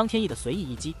张天翼的随意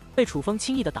一击被楚风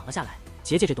轻易地挡了下来。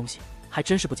结界这东西还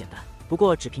真是不简单，不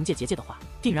过只凭借结界的话，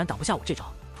定然挡不下我这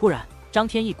招。突然，张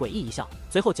天翼诡异一笑，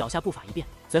随后脚下步伐一变，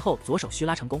随后左手虚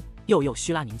拉成功，右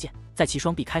虚拉凝剑，在其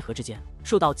双臂开合之间，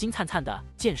数道金灿灿的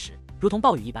剑矢如同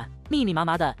暴雨一般，密密麻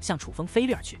麻地向楚风飞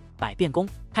掠而去。百变功，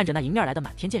看着那迎面来的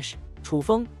满天剑矢，楚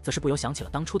风则是不由想起了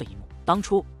当初的一幕。当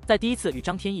初在第一次与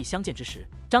张天翼相见之时，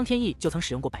张天翼就曾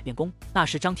使用过百变功，那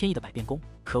时张天翼的百变功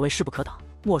可谓势不可挡，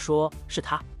莫说是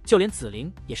他，就连紫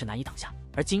灵也是难以挡下。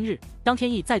而今日张天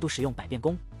翼再度使用百变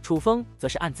功，楚风则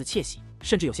是暗自窃喜，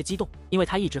甚至有些激动，因为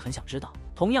他一直很想知道，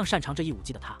同样擅长这一武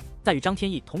技的他，在与张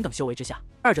天翼同等修为之下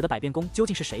，2者的百变功究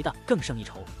竟是谁的更胜一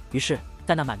筹。于是，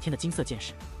在那满天的金色剑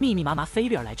矢密密麻麻飞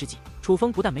掠而来之际，楚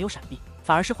风不但没有闪避，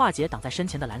反而是化解挡在身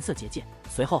前的蓝色结界。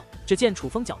随后，只见楚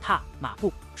风脚踏马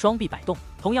步，双臂摆动，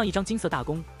同样一张金色大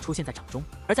弓出现在掌中，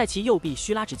而在其右臂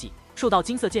虚拉之际，数道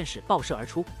金色剑矢爆射而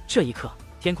出。这一刻，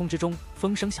天空之中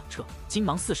风声响彻，金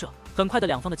芒四射，很快的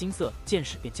2方的金色剑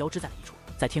矢便交织在了一处，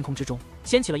在天空之中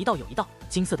掀起了一道又一道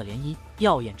金色的涟漪，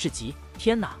耀眼至极。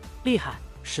天哪，厉害，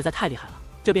实在太厉害了！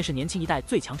这便是年轻一代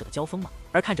最强者的交锋吗？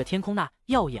而看着天空那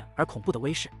耀眼而恐怖的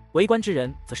威势，围观之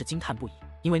人则是惊叹不已，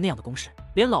因为那样的攻势，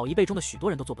连老一辈中的许多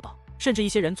人都做不到，甚至一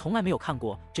些人从来没有看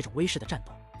过这种威势的战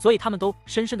斗，所以他们都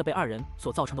深深地被2人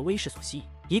所造成的威势所吸引，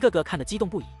一个个看得激动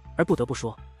不已。而不得不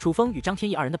说，楚风与张天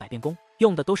翼2人的百变功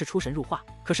用的都是出神入化。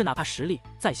可是哪怕实力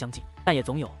再相近，但也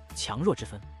总有强弱之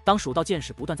分。当蜀道剑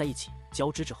士不断在一起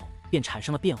交织之后，便产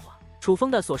生了变化。楚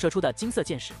风的所射出的金色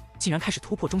箭矢竟然开始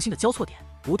突破中心的交错点，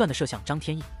不断的射向张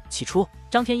天翼。起初，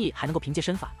张天翼还能够凭借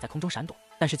身法在空中闪躲，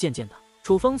但是渐渐的，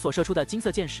楚风所射出的金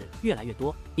色箭矢越来越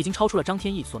多，已经超出了张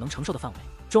天翼所能承受的范围。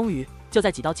终于，就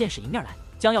在几道箭矢迎面来，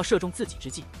将要射中自己之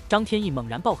际，张天翼猛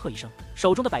然暴喝一声，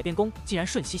手中的百变弓竟然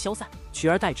瞬息消散，取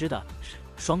而代之的是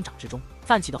双掌之中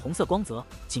泛起的红色光泽。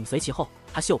紧随其后，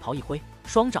他袖袍一挥，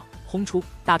双掌轰出，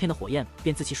大片的火焰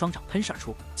便自其双掌喷射而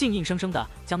出，竟硬生生的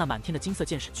将那满天的金色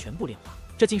箭矢全部炼化。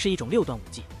这竟是一种6段武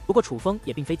技。不过楚风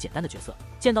也并非简单的角色，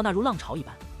见到那如浪潮一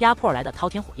般压迫而来的滔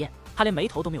天火焰，他连眉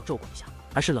头都没有皱过一下，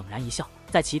而是冷然一笑。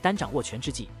在其单掌握拳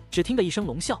之际，只听得一声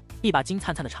龙啸，一把金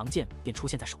灿灿的长剑便出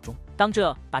现在手中。当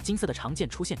这把金色的长剑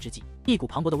出现之际，一股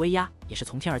磅礴的威压也是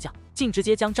从天而降，竟直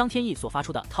接将张天翼所发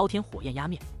出的滔天火焰压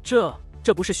灭。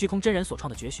这不是虚空真人所创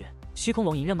的绝学虚空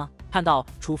龙吟刃吗？看到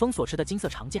楚风所持的金色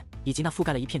长剑以及那覆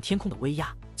盖了一片天空的威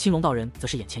压，青龙道人则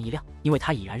是眼前一亮，因为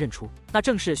他已然认出那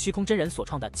正是虚空真人所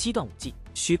创的7段武技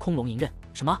虚空龙吟刃。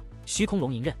什么虚空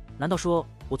龙吟刃？难道说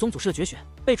我宗祖师的绝学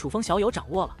被楚风小友掌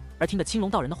握了？而听得青龙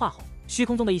道人的话后，虚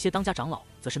空宗的一些当家长老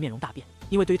则是面容大变，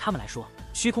因为对于他们来说，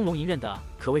虚空龙吟刃的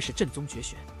可谓是正宗绝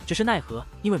学，只是奈何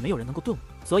因为没有人能够顿悟，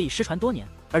所以失传多年。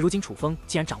而如今楚风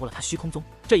竟然掌握了他虚空宗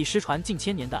这已失传近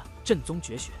1000年的正宗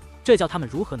绝学，这叫他们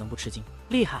如何能不吃惊？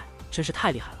厉害，真是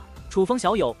太厉害了！楚风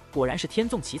小友果然是天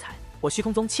纵奇才，我虚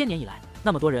空宗1000年以来，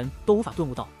那么多人都无法顿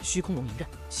悟到虚空龙吟刃，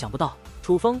想不到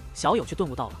楚风小友却顿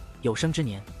悟到了。有生之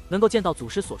年能够见到祖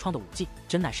师所创的武技，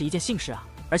真乃是一件幸事啊！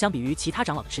而相比于其他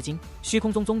长老的吃惊，虚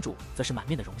空宗宗主则是满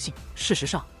面的荣幸。事实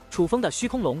上，楚风的虚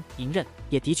空龙吟刃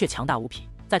也的确强大无匹，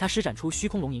在他施展出虚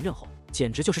空龙吟刃后，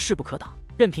简直就是势不可挡。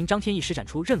任凭张天翼施展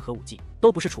出任何武技，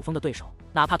都不是楚风的对手。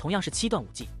哪怕同样是7段武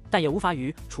技，但也无法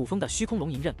与楚风的虚空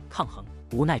龙吟刃抗衡。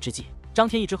无奈之际，张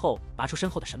天翼之后拔出身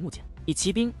后的神木剑，以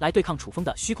骑兵来对抗楚风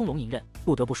的虚空龙吟刃。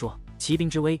不得不说，骑兵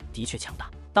之威的确强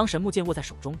大。当神木剑握在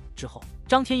手中之后，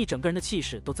张天翼整个人的气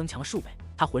势都增强了数倍，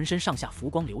他浑身上下浮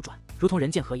光流转，如同人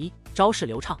剑合一，招式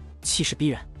流畅，气势逼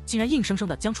人，竟然硬生生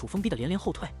的将楚风逼得连连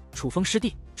后退。楚风师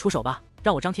弟，出手吧，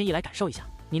让我张天翼来感受一下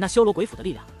你那修罗鬼斧的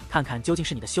力量，看看究竟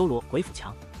是你的修罗鬼斧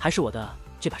强，还是我的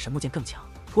这把神木剑更强。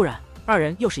突然，二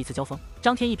人又是一次交锋，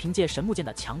张天翼凭借神木剑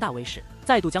的强大威势，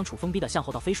再度将楚风逼得向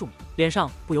后倒飞数米，脸上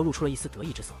不由露出了一丝得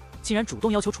意之色，竟然主动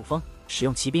要求楚风使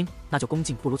用骑兵，那就恭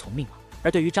敬不如从命了。而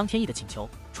对于张天翼的请求，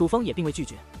楚风也并未拒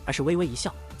绝，而是微微一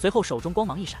笑，随后手中光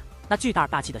芒一闪，那巨大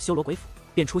霸气的修罗鬼斧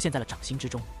便出现在了掌心之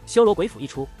中。修罗鬼斧一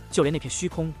出，就连那片虚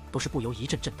空都是不由一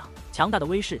阵震荡，强大的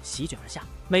威势席卷而下，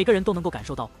每个人都能够感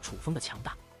受到楚风的强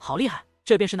大。好厉害，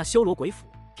这便是那修罗鬼斧。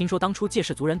听说当初介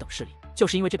氏族人等势力就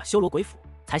是因为这把修罗鬼斧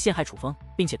才陷害楚风，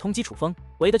并且通缉楚风，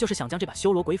为的就是想将这把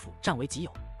修罗鬼斧占为己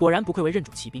有。果然不愧为认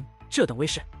主骑兵，这等威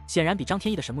势显然比张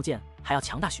天翼的神木剑还要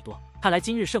强大许多。看来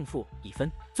今日胜负已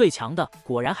分，最强的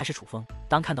果然还是楚风。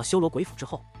当看到修罗鬼斧之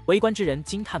后，围观之人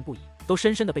惊叹不已，都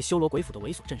深深的被修罗鬼斧的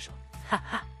猥琐震慑。哈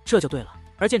哈，这就对了。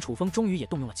而见楚风终于也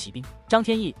动用了骑兵，张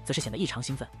天翼则是显得异常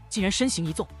兴奋，竟然身形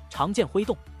一纵，长剑挥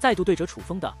动，再度对着楚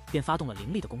风的便发动了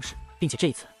凌厉的攻势，并且这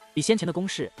一次比先前的攻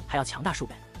势还要强大数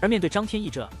倍。而面对张天翼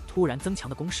这突然增强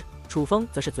的攻势，楚风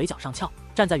则是嘴角上翘，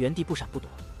站在原地不闪不躲，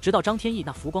直到张天翼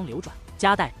那浮光流转，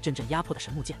夹带阵阵压迫的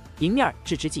神木剑迎面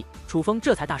至之际，楚风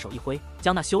这才大手一挥，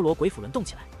将那修罗鬼斧轮动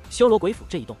起来。修罗鬼斧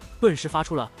这一动，顿时发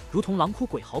出了如同狼哭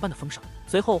鬼嚎般的风声，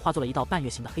随后化作了一道半月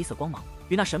形的黑色光芒，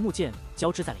与那神木剑交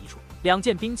织在了一处。两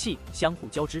件兵器相互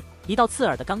交织，一道刺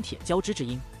耳的钢铁交织之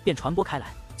音便传播开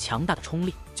来，强大的冲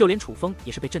力，就连楚风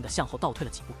也是被震得向后倒退了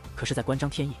几步。可是，在观张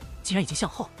天翼竟然已经向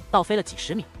后倒飞了几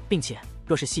十米，并且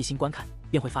若是细心观看，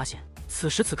便会发现，此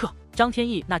时此刻，张天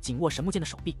翼那紧握神木剑的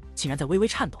手臂竟然在微微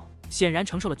颤抖，显然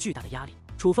承受了巨大的压力。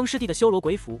楚风师弟的修罗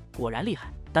鬼斧果然厉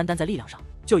害，单单在力量上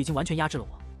就已经完全压制了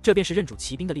我。这便是认主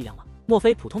骑兵的力量吗？莫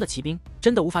非普通的骑兵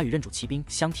真的无法与认主骑兵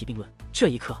相提并论？这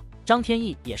一刻，张天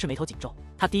翼也是眉头紧皱，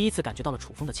他第一次感觉到了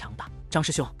楚风的强大。张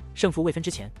师兄，胜负未分之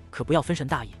前，可不要分神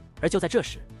大意。而就在这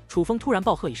时，楚风突然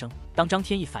暴喝一声，当张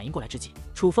天翼反应过来之际，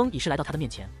楚风已是来到他的面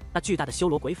前，那巨大的修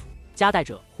罗鬼斧夹带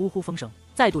着呼呼风声，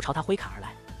再度朝他挥砍而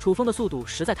来。楚风的速度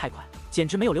实在太快，简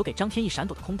直没有留给张天翼闪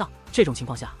躲的空档。这种情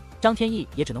况下，张天翼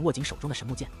也只能握紧手中的神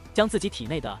木剑，将自己体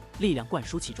内的力量灌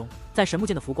输其中。在神木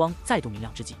剑的浮光再度明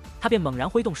亮之际，他便猛然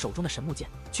挥动手中的神木剑，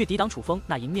去抵挡楚风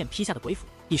那迎面劈下的鬼斧。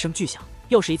一声巨响，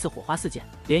又是一次火花四溅、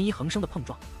涟漪横生的碰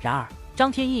撞。然而，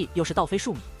张天翼又是倒飞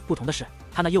数米，不同的是，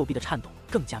他那右臂的颤动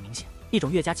更加明显，一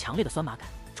种越加强烈的酸麻感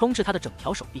充斥他的整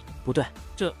条手臂。不对，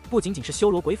这不仅仅是修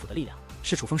罗鬼斧的力量，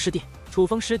是楚风师弟。楚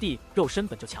风师弟肉身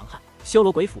本就强悍，修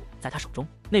罗鬼斧在他手中，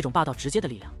那种霸道直接的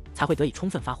力量才会得以充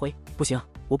分发挥。不行，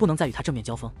我不能再与他正面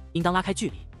交锋，应当拉开距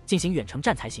离，进行远程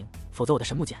战才行，否则我的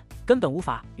神木剑根本无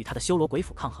法与他的修罗鬼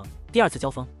斧抗衡。第二次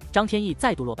交锋，张天翼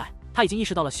再度落败，他已经意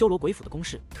识到了修罗鬼斧的攻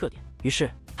势特点，于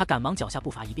是他赶忙脚下步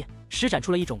伐一变，施展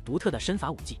出了一种独特的身法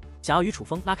武技，想要与楚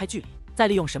风拉开距离，再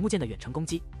利用神木剑的远程攻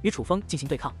击与楚风进行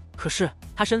对抗。可是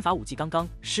他身法武技刚刚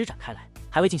施展开来，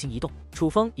还未进行移动，楚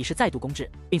风已是再度攻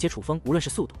至，并且楚风无论是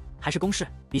速度还是攻势，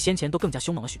比先前都更加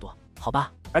凶猛了许多。好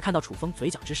吧，而看到楚风嘴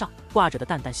角之上挂着的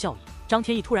淡淡笑意，张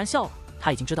天翼突然笑了，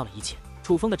他已经知道了一切。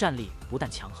楚风的战力不但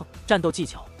强横，战斗技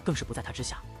巧更是不在他之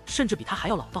下，甚至比他还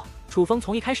要老道。楚风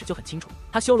从一开始就很清楚，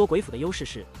他修罗鬼斧的优势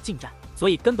是近战，所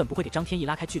以根本不会给张天翼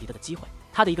拉开距离的机会。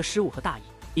他的一个失误和大意，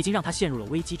已经让他陷入了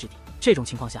危机之地。这种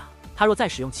情况下，他若再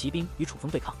使用骑兵与楚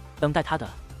风对抗，等待他的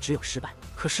只有失败。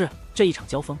可是这一场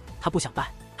交锋，他不想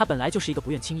败。他本来就是一个不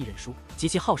愿轻易认输、极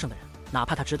其好胜的人，哪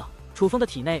怕他知道楚风的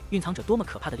体内蕴藏着多么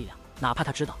可怕的力量，哪怕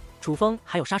他知道楚风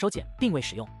还有杀手锏并未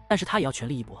使用，但是他也要全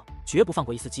力一搏，绝不放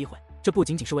过一丝机会。这不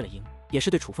仅仅是为了赢，也是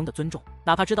对楚风的尊重。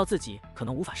哪怕知道自己可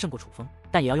能无法胜过楚风，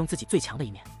但也要用自己最强的一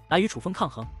面来与楚风抗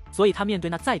衡。所以他面对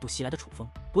那再度袭来的楚风，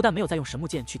不但没有再用神木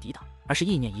剑去抵挡，而是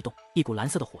意念一动，一股蓝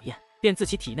色的火焰便自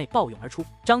其体内暴涌而出。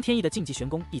张天翼的竞技玄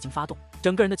功已经发动，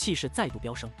整个人的气势再度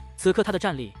飙升。此刻他的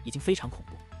战力已经非常恐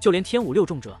怖，就连天武六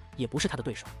重者也不是他的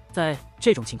对手。在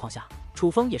这种情况下，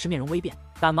楚风也是面容微变，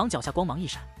赶忙脚下光芒一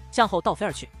闪，向后倒飞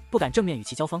而去，不敢正面与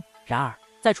其交锋。然而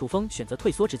在楚风选择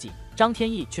退缩之际，张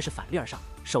天翼却是反掠而上，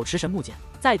手持神木剑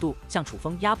再度向楚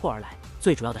风压迫而来。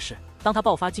最主要的是，当他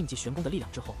爆发竞技玄功的力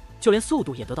量之后，就连速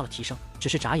度也得到了提升。只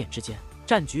是眨眼之间，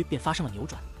战局便发生了扭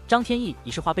转。张天翼已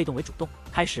是化被动为主动，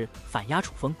开始反压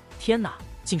楚风。天哪，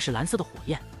竟是蓝色的火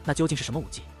焰！那究竟是什么武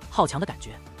技？好强的感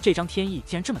觉！这张天翼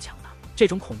竟然这么强大，这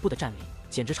种恐怖的战力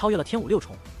简直超越了天武六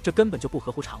重，这根本就不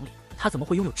合乎常理。他怎么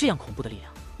会拥有这样恐怖的力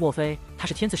量？莫非他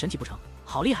是天赐神体不成？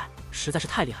好厉害，实在是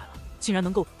太厉害了！竟然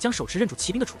能够将手持认主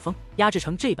骑兵的楚风压制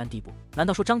成这般地步，难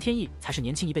道说张天翼才是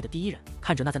年轻一辈的第一人？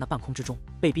看着那在那半空之中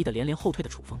被逼得连连后退的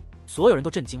楚风，所有人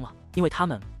都震惊了，因为他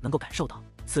们能够感受到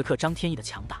此刻张天翼的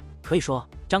强大。可以说，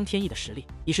张天翼的实力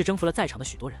已是征服了在场的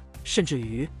许多人，甚至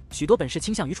于许多本是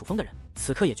倾向于楚风的人，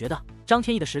此刻也觉得张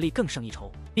天翼的实力更胜一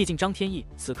筹。毕竟张天翼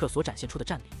此刻所展现出的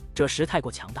战力，着实太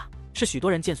过强大，是许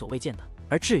多人见所未见的。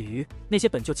而至于那些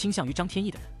本就倾向于张天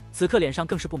翼的人，此刻脸上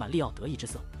更是布满利奥得意之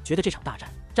色，觉得这场大战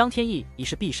张天翼已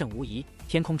是必胜无疑。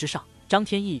天空之上，张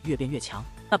天翼越变越强，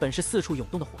那本是四处涌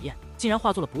动的火焰，竟然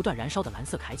化作了不断燃烧的蓝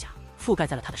色铠甲，覆盖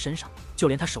在了他的身上，就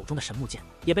连他手中的神木剑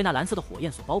也被那蓝色的火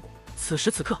焰所包裹。此时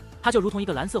此刻，他就如同一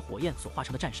个蓝色火焰所化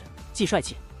成的战神，既帅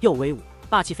气又威武，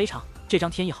霸气非常。这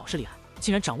张天翼好是厉害，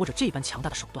竟然掌握着这般强大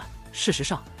的手段。事实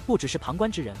上，不只是旁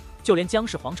观之人，就连姜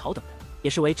氏皇朝等人也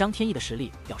是为张天翼的实力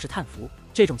表示叹服。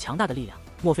这种强大的力量，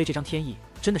莫非这张天翼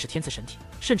真的是天赐神体？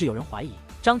甚至有人怀疑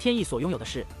张天翼所拥有的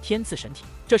是天赐神体，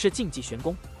这是竞技玄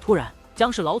功。突然，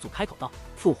姜氏老祖开口道：“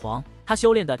父皇，他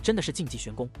修炼的真的是竞技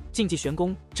玄功？竞技玄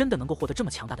功真的能够获得这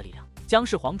么强大的力量？”姜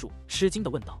氏皇主吃惊地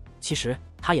问道。其实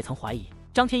他也曾怀疑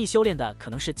张天翼修炼的可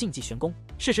能是竞技玄功。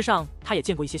事实上，他也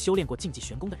见过一些修炼过竞技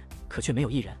玄功的人，可却没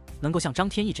有一人能够像张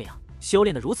天翼这样修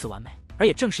炼得如此完美。而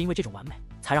也正是因为这种完美，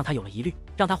才让他有了疑虑，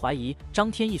让他怀疑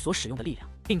张天翼所使用的力量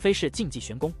并非是竞技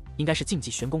玄功，应该是竞技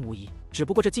玄功无疑。只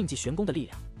不过这竞技玄功的力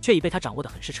量却已被他掌握得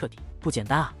很是彻底，不简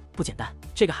单啊，不简单！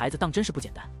这个孩子当真是不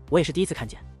简单，我也是第一次看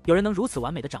见有人能如此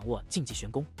完美地掌握竞技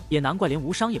玄功，也难怪连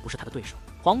无伤也不是他的对手。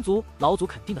皇族老祖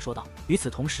肯定地说道。与此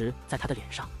同时，在他的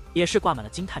脸上也是挂满了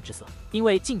惊叹之色，因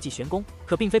为竞技玄功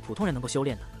可并非普通人能够修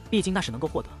炼的，毕竟那是能够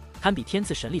获得堪比天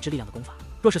赐神力之力量的功法。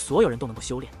若是所有人都能够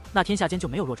修炼，那天下间就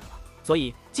没有弱者了。所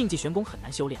以竞技玄功很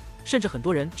难修炼，甚至很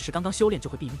多人只是刚刚修炼就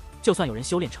会毙命。就算有人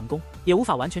修炼成功，也无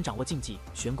法完全掌握竞技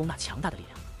玄功那强大的力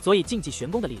量。所以竞技玄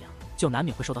功的力量就难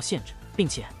免会受到限制，并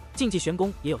且竞技玄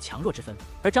功也有强弱之分。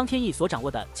而张天翼所掌握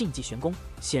的竞技玄功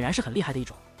显然是很厉害的一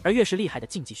种，而越是厉害的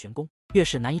竞技玄功，越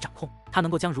是难以掌控。他能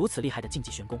够将如此厉害的竞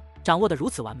技玄功掌握得如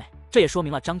此完美，这也说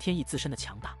明了张天翼自身的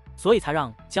强大，所以才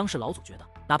让姜氏老祖觉得，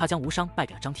哪怕将无伤败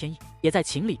给了张天翼，也在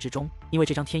情理之中。因为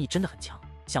这张天翼真的很强，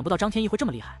想不到张天翼会这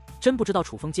么厉害，真不知道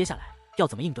楚风接下来要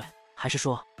怎么应对。还是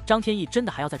说张天翼真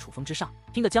的还要在楚风之上？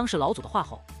听得姜氏老祖的话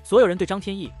后，所有人对张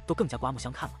天翼都更加刮目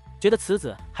相看了，觉得此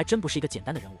子还真不是一个简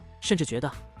单的人物，甚至觉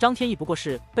得张天翼不过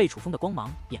是被楚风的光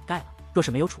芒掩盖了，若是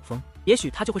没有楚风，也许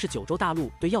他就会是九州大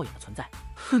陆最耀眼的存在。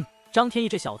哼，张天翼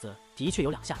这小子的确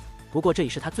有两下子，不过这已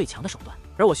是他最强的手段，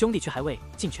而我兄弟却还未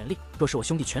尽全力。若是我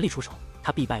兄弟全力出手，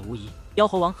他必败无疑。妖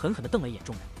猴王狠狠地瞪了一眼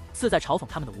众人，似在嘲讽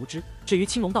他们的无知。至于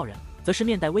青龙道人，则是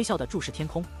面带微笑地注视天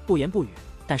空，不言不语，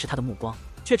但是他的目光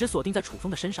却只锁定在楚风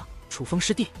的身上。楚风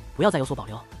师弟，不要再有所保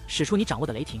留，使出你掌握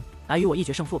的雷霆，来与我一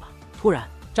决胜负吧。突然，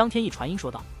张天翼传音说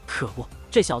道：“可恶，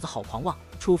这小子好狂妄！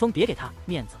楚风别给他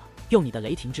面子了，用你的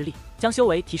雷霆之力将修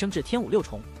为提升至天5、6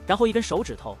重，然后一根手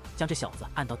指头将这小子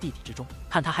按到地底之中，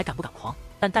看他还敢不敢狂。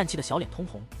但氮气的小脸通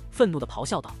红，愤怒地咆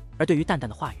哮道。而对于淡淡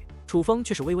的话语，楚风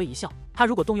却是微微一笑。他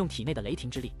如果动用体内的雷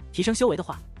霆之力提升修为的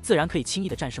话，自然可以轻易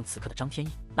地战胜此刻的张天翼，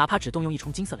哪怕只动用1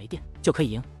重金色雷电就可以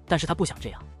赢。但是他不想这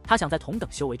样，他想在同等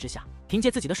修为之下，凭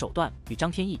借自己的手段与张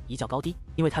天翼一较高低，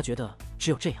因为他觉得只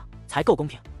有这样才够公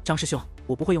平。张师兄，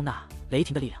我不会用那雷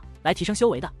霆的力量来提升修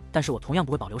为的，但是我同样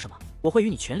不会保留什么，我会与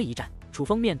你全力一战。楚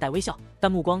风面带微笑，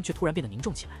但目光却突然变得凝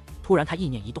重起来。突然他意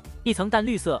念一动，一层淡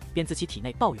绿色便自其体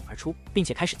内暴涌而出，并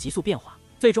且开始急速变化，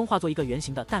最终化作一个圆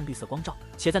形的淡绿色光罩，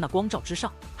且在那光罩之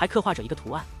上还刻画着一个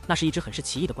图案，那是一只很是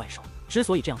奇异的怪兽。之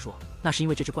所以这样说，那是因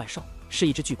为这只怪兽是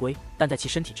一只巨龟，但在其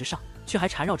身体之上却还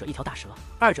缠绕着一条大蛇，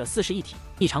二者四是一体，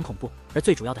异常恐怖。而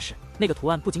最主要的是，那个图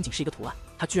案不仅仅是一个图案，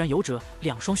它居然有着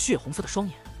2双血红色的双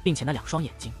眼，并且那2双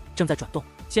眼睛正在转动。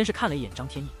先是看了一眼张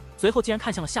天翼，随后竟然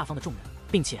看向了下方的众人，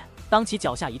并且当其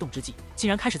脚下移动之际，竟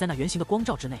然开始在那圆形的光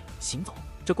罩之内行走。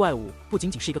这怪物不仅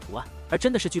仅是一个图案，而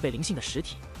真的是具备灵性的实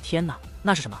体。天哪，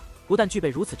那是什么？不但具备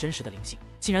如此真实的灵性，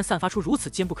竟然散发出如此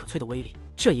坚不可摧的威力。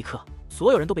这一刻，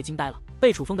所有人都被惊呆了，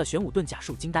被楚风的玄武遁甲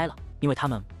术惊呆了，因为他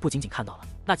们不仅仅看到了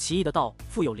那奇异的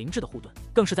富有灵智的护盾，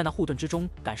更是在那护盾之中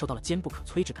感受到了坚不可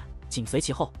摧之感。紧随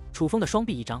其后，楚风的双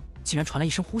臂一张，竟然传来一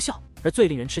声呼啸。而最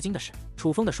令人吃惊的是，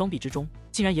楚风的双臂之中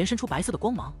竟然延伸出白色的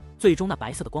光芒，最终那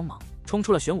白色的光芒冲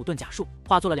出了玄武遁甲术，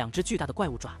化作了2只巨大的怪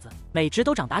物爪子，每只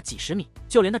都长达几十米，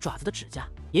就连那爪子的指甲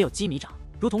也有几米长，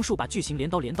如同数把巨型镰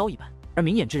刀一般。而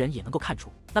明眼之人也能够看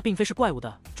出，那并非是怪物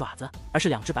的爪子，而是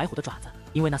2只白虎的爪子，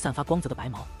因为那散发光泽的白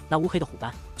毛，那乌黑的虎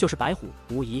斑就是白虎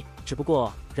无疑。只不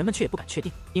过人们却也不敢确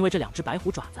定，因为这2只白虎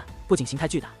爪子不仅形态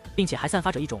巨大，并且还散发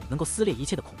着一种能够撕裂一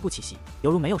切的恐怖气息，犹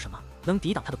如没有什么能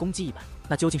抵挡它的攻击一般。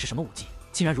那究竟是什么武技，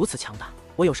竟然如此强大？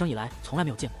我有生以来从来没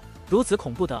有见过如此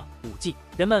恐怖的武技。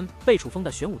人们被楚风的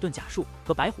玄武遁甲术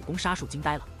和白虎攻杀术惊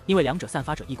呆了，因为2者散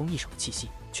发着一攻一守的气息，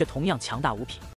却同样强大无匹。